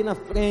está aqui na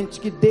frente,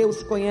 que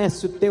Deus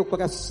conhece o teu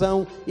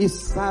coração e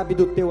sabe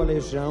do teu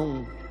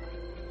aleijão.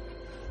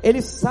 Ele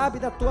sabe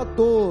da tua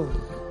dor,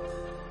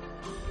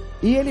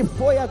 e Ele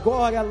foi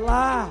agora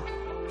lá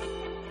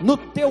no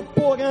teu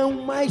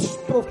porão mais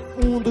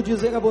profundo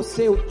dizer a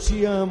você: eu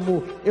te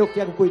amo, eu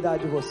quero cuidar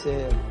de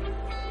você,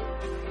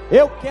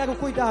 eu quero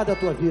cuidar da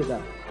tua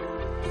vida.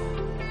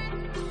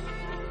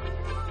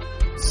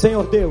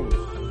 Senhor Deus,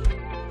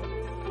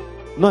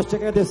 nós te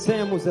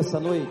agradecemos essa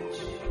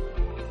noite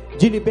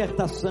de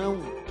libertação,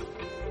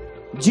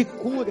 de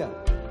cura.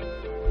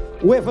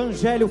 O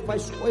Evangelho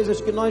faz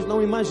coisas que nós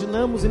não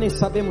imaginamos e nem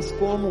sabemos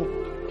como,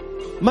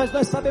 mas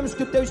nós sabemos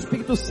que o Teu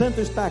Espírito Santo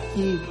está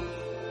aqui,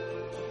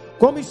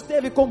 como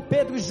esteve com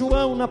Pedro e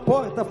João na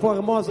porta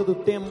formosa do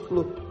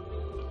templo.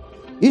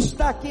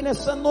 Está aqui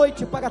nessa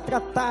noite para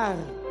tratar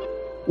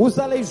os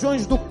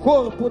aleijões do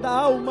corpo, da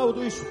alma ou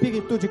do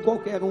espírito de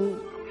qualquer um.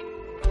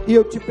 E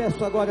eu te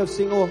peço agora,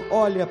 Senhor,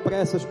 olha para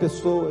essas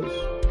pessoas.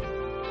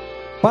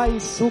 Pai,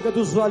 enxuga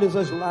dos olhos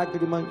as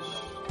lágrimas.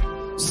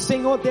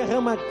 Senhor,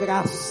 derrama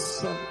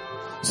graça.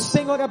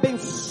 Senhor,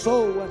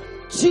 abençoa.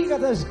 Tira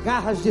das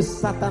garras de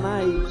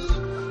Satanás.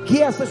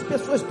 Que essas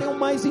pessoas tenham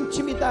mais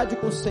intimidade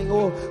com o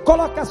Senhor.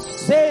 Coloca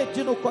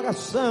sede no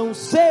coração,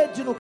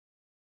 sede no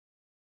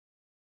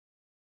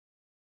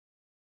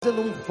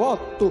fazendo um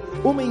voto,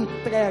 uma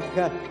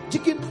entrega de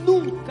que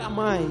nunca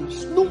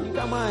mais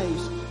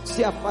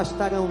se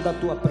afastarão da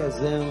tua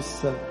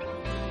presença.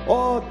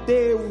 Ó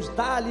Deus,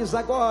 dá-lhes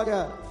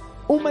agora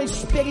uma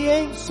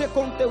experiência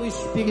com teu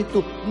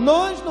Espírito.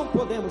 Nós não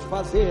podemos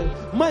fazer,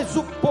 mas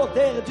o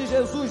poder de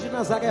Jesus de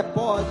Nazaré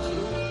pode.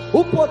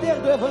 O poder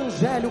do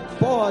Evangelho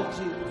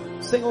pode.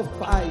 Senhor,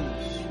 faz.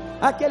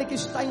 Aquele que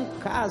está em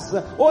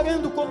casa,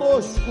 orando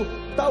conosco,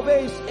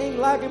 talvez em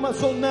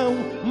lágrimas ou não,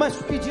 mas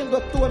pedindo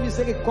a tua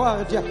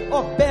misericórdia,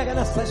 opera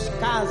nessas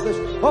casas,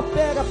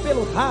 opera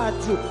pelo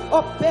rádio,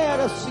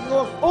 opera,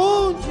 Senhor,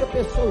 onde a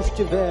pessoa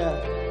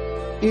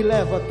estiver, e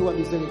leva a tua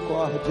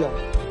misericórdia.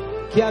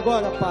 Que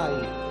agora, Pai,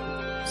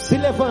 se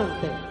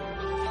levantem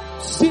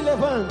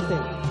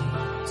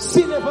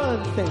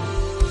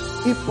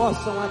e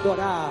possam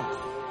adorar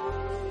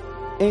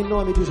em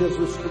nome de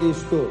Jesus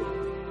Cristo.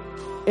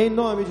 Em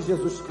nome de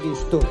Jesus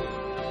Cristo.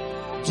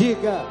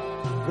 Diga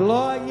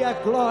glória,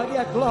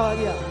 glória,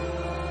 glória.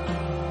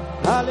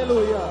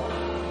 Aleluia.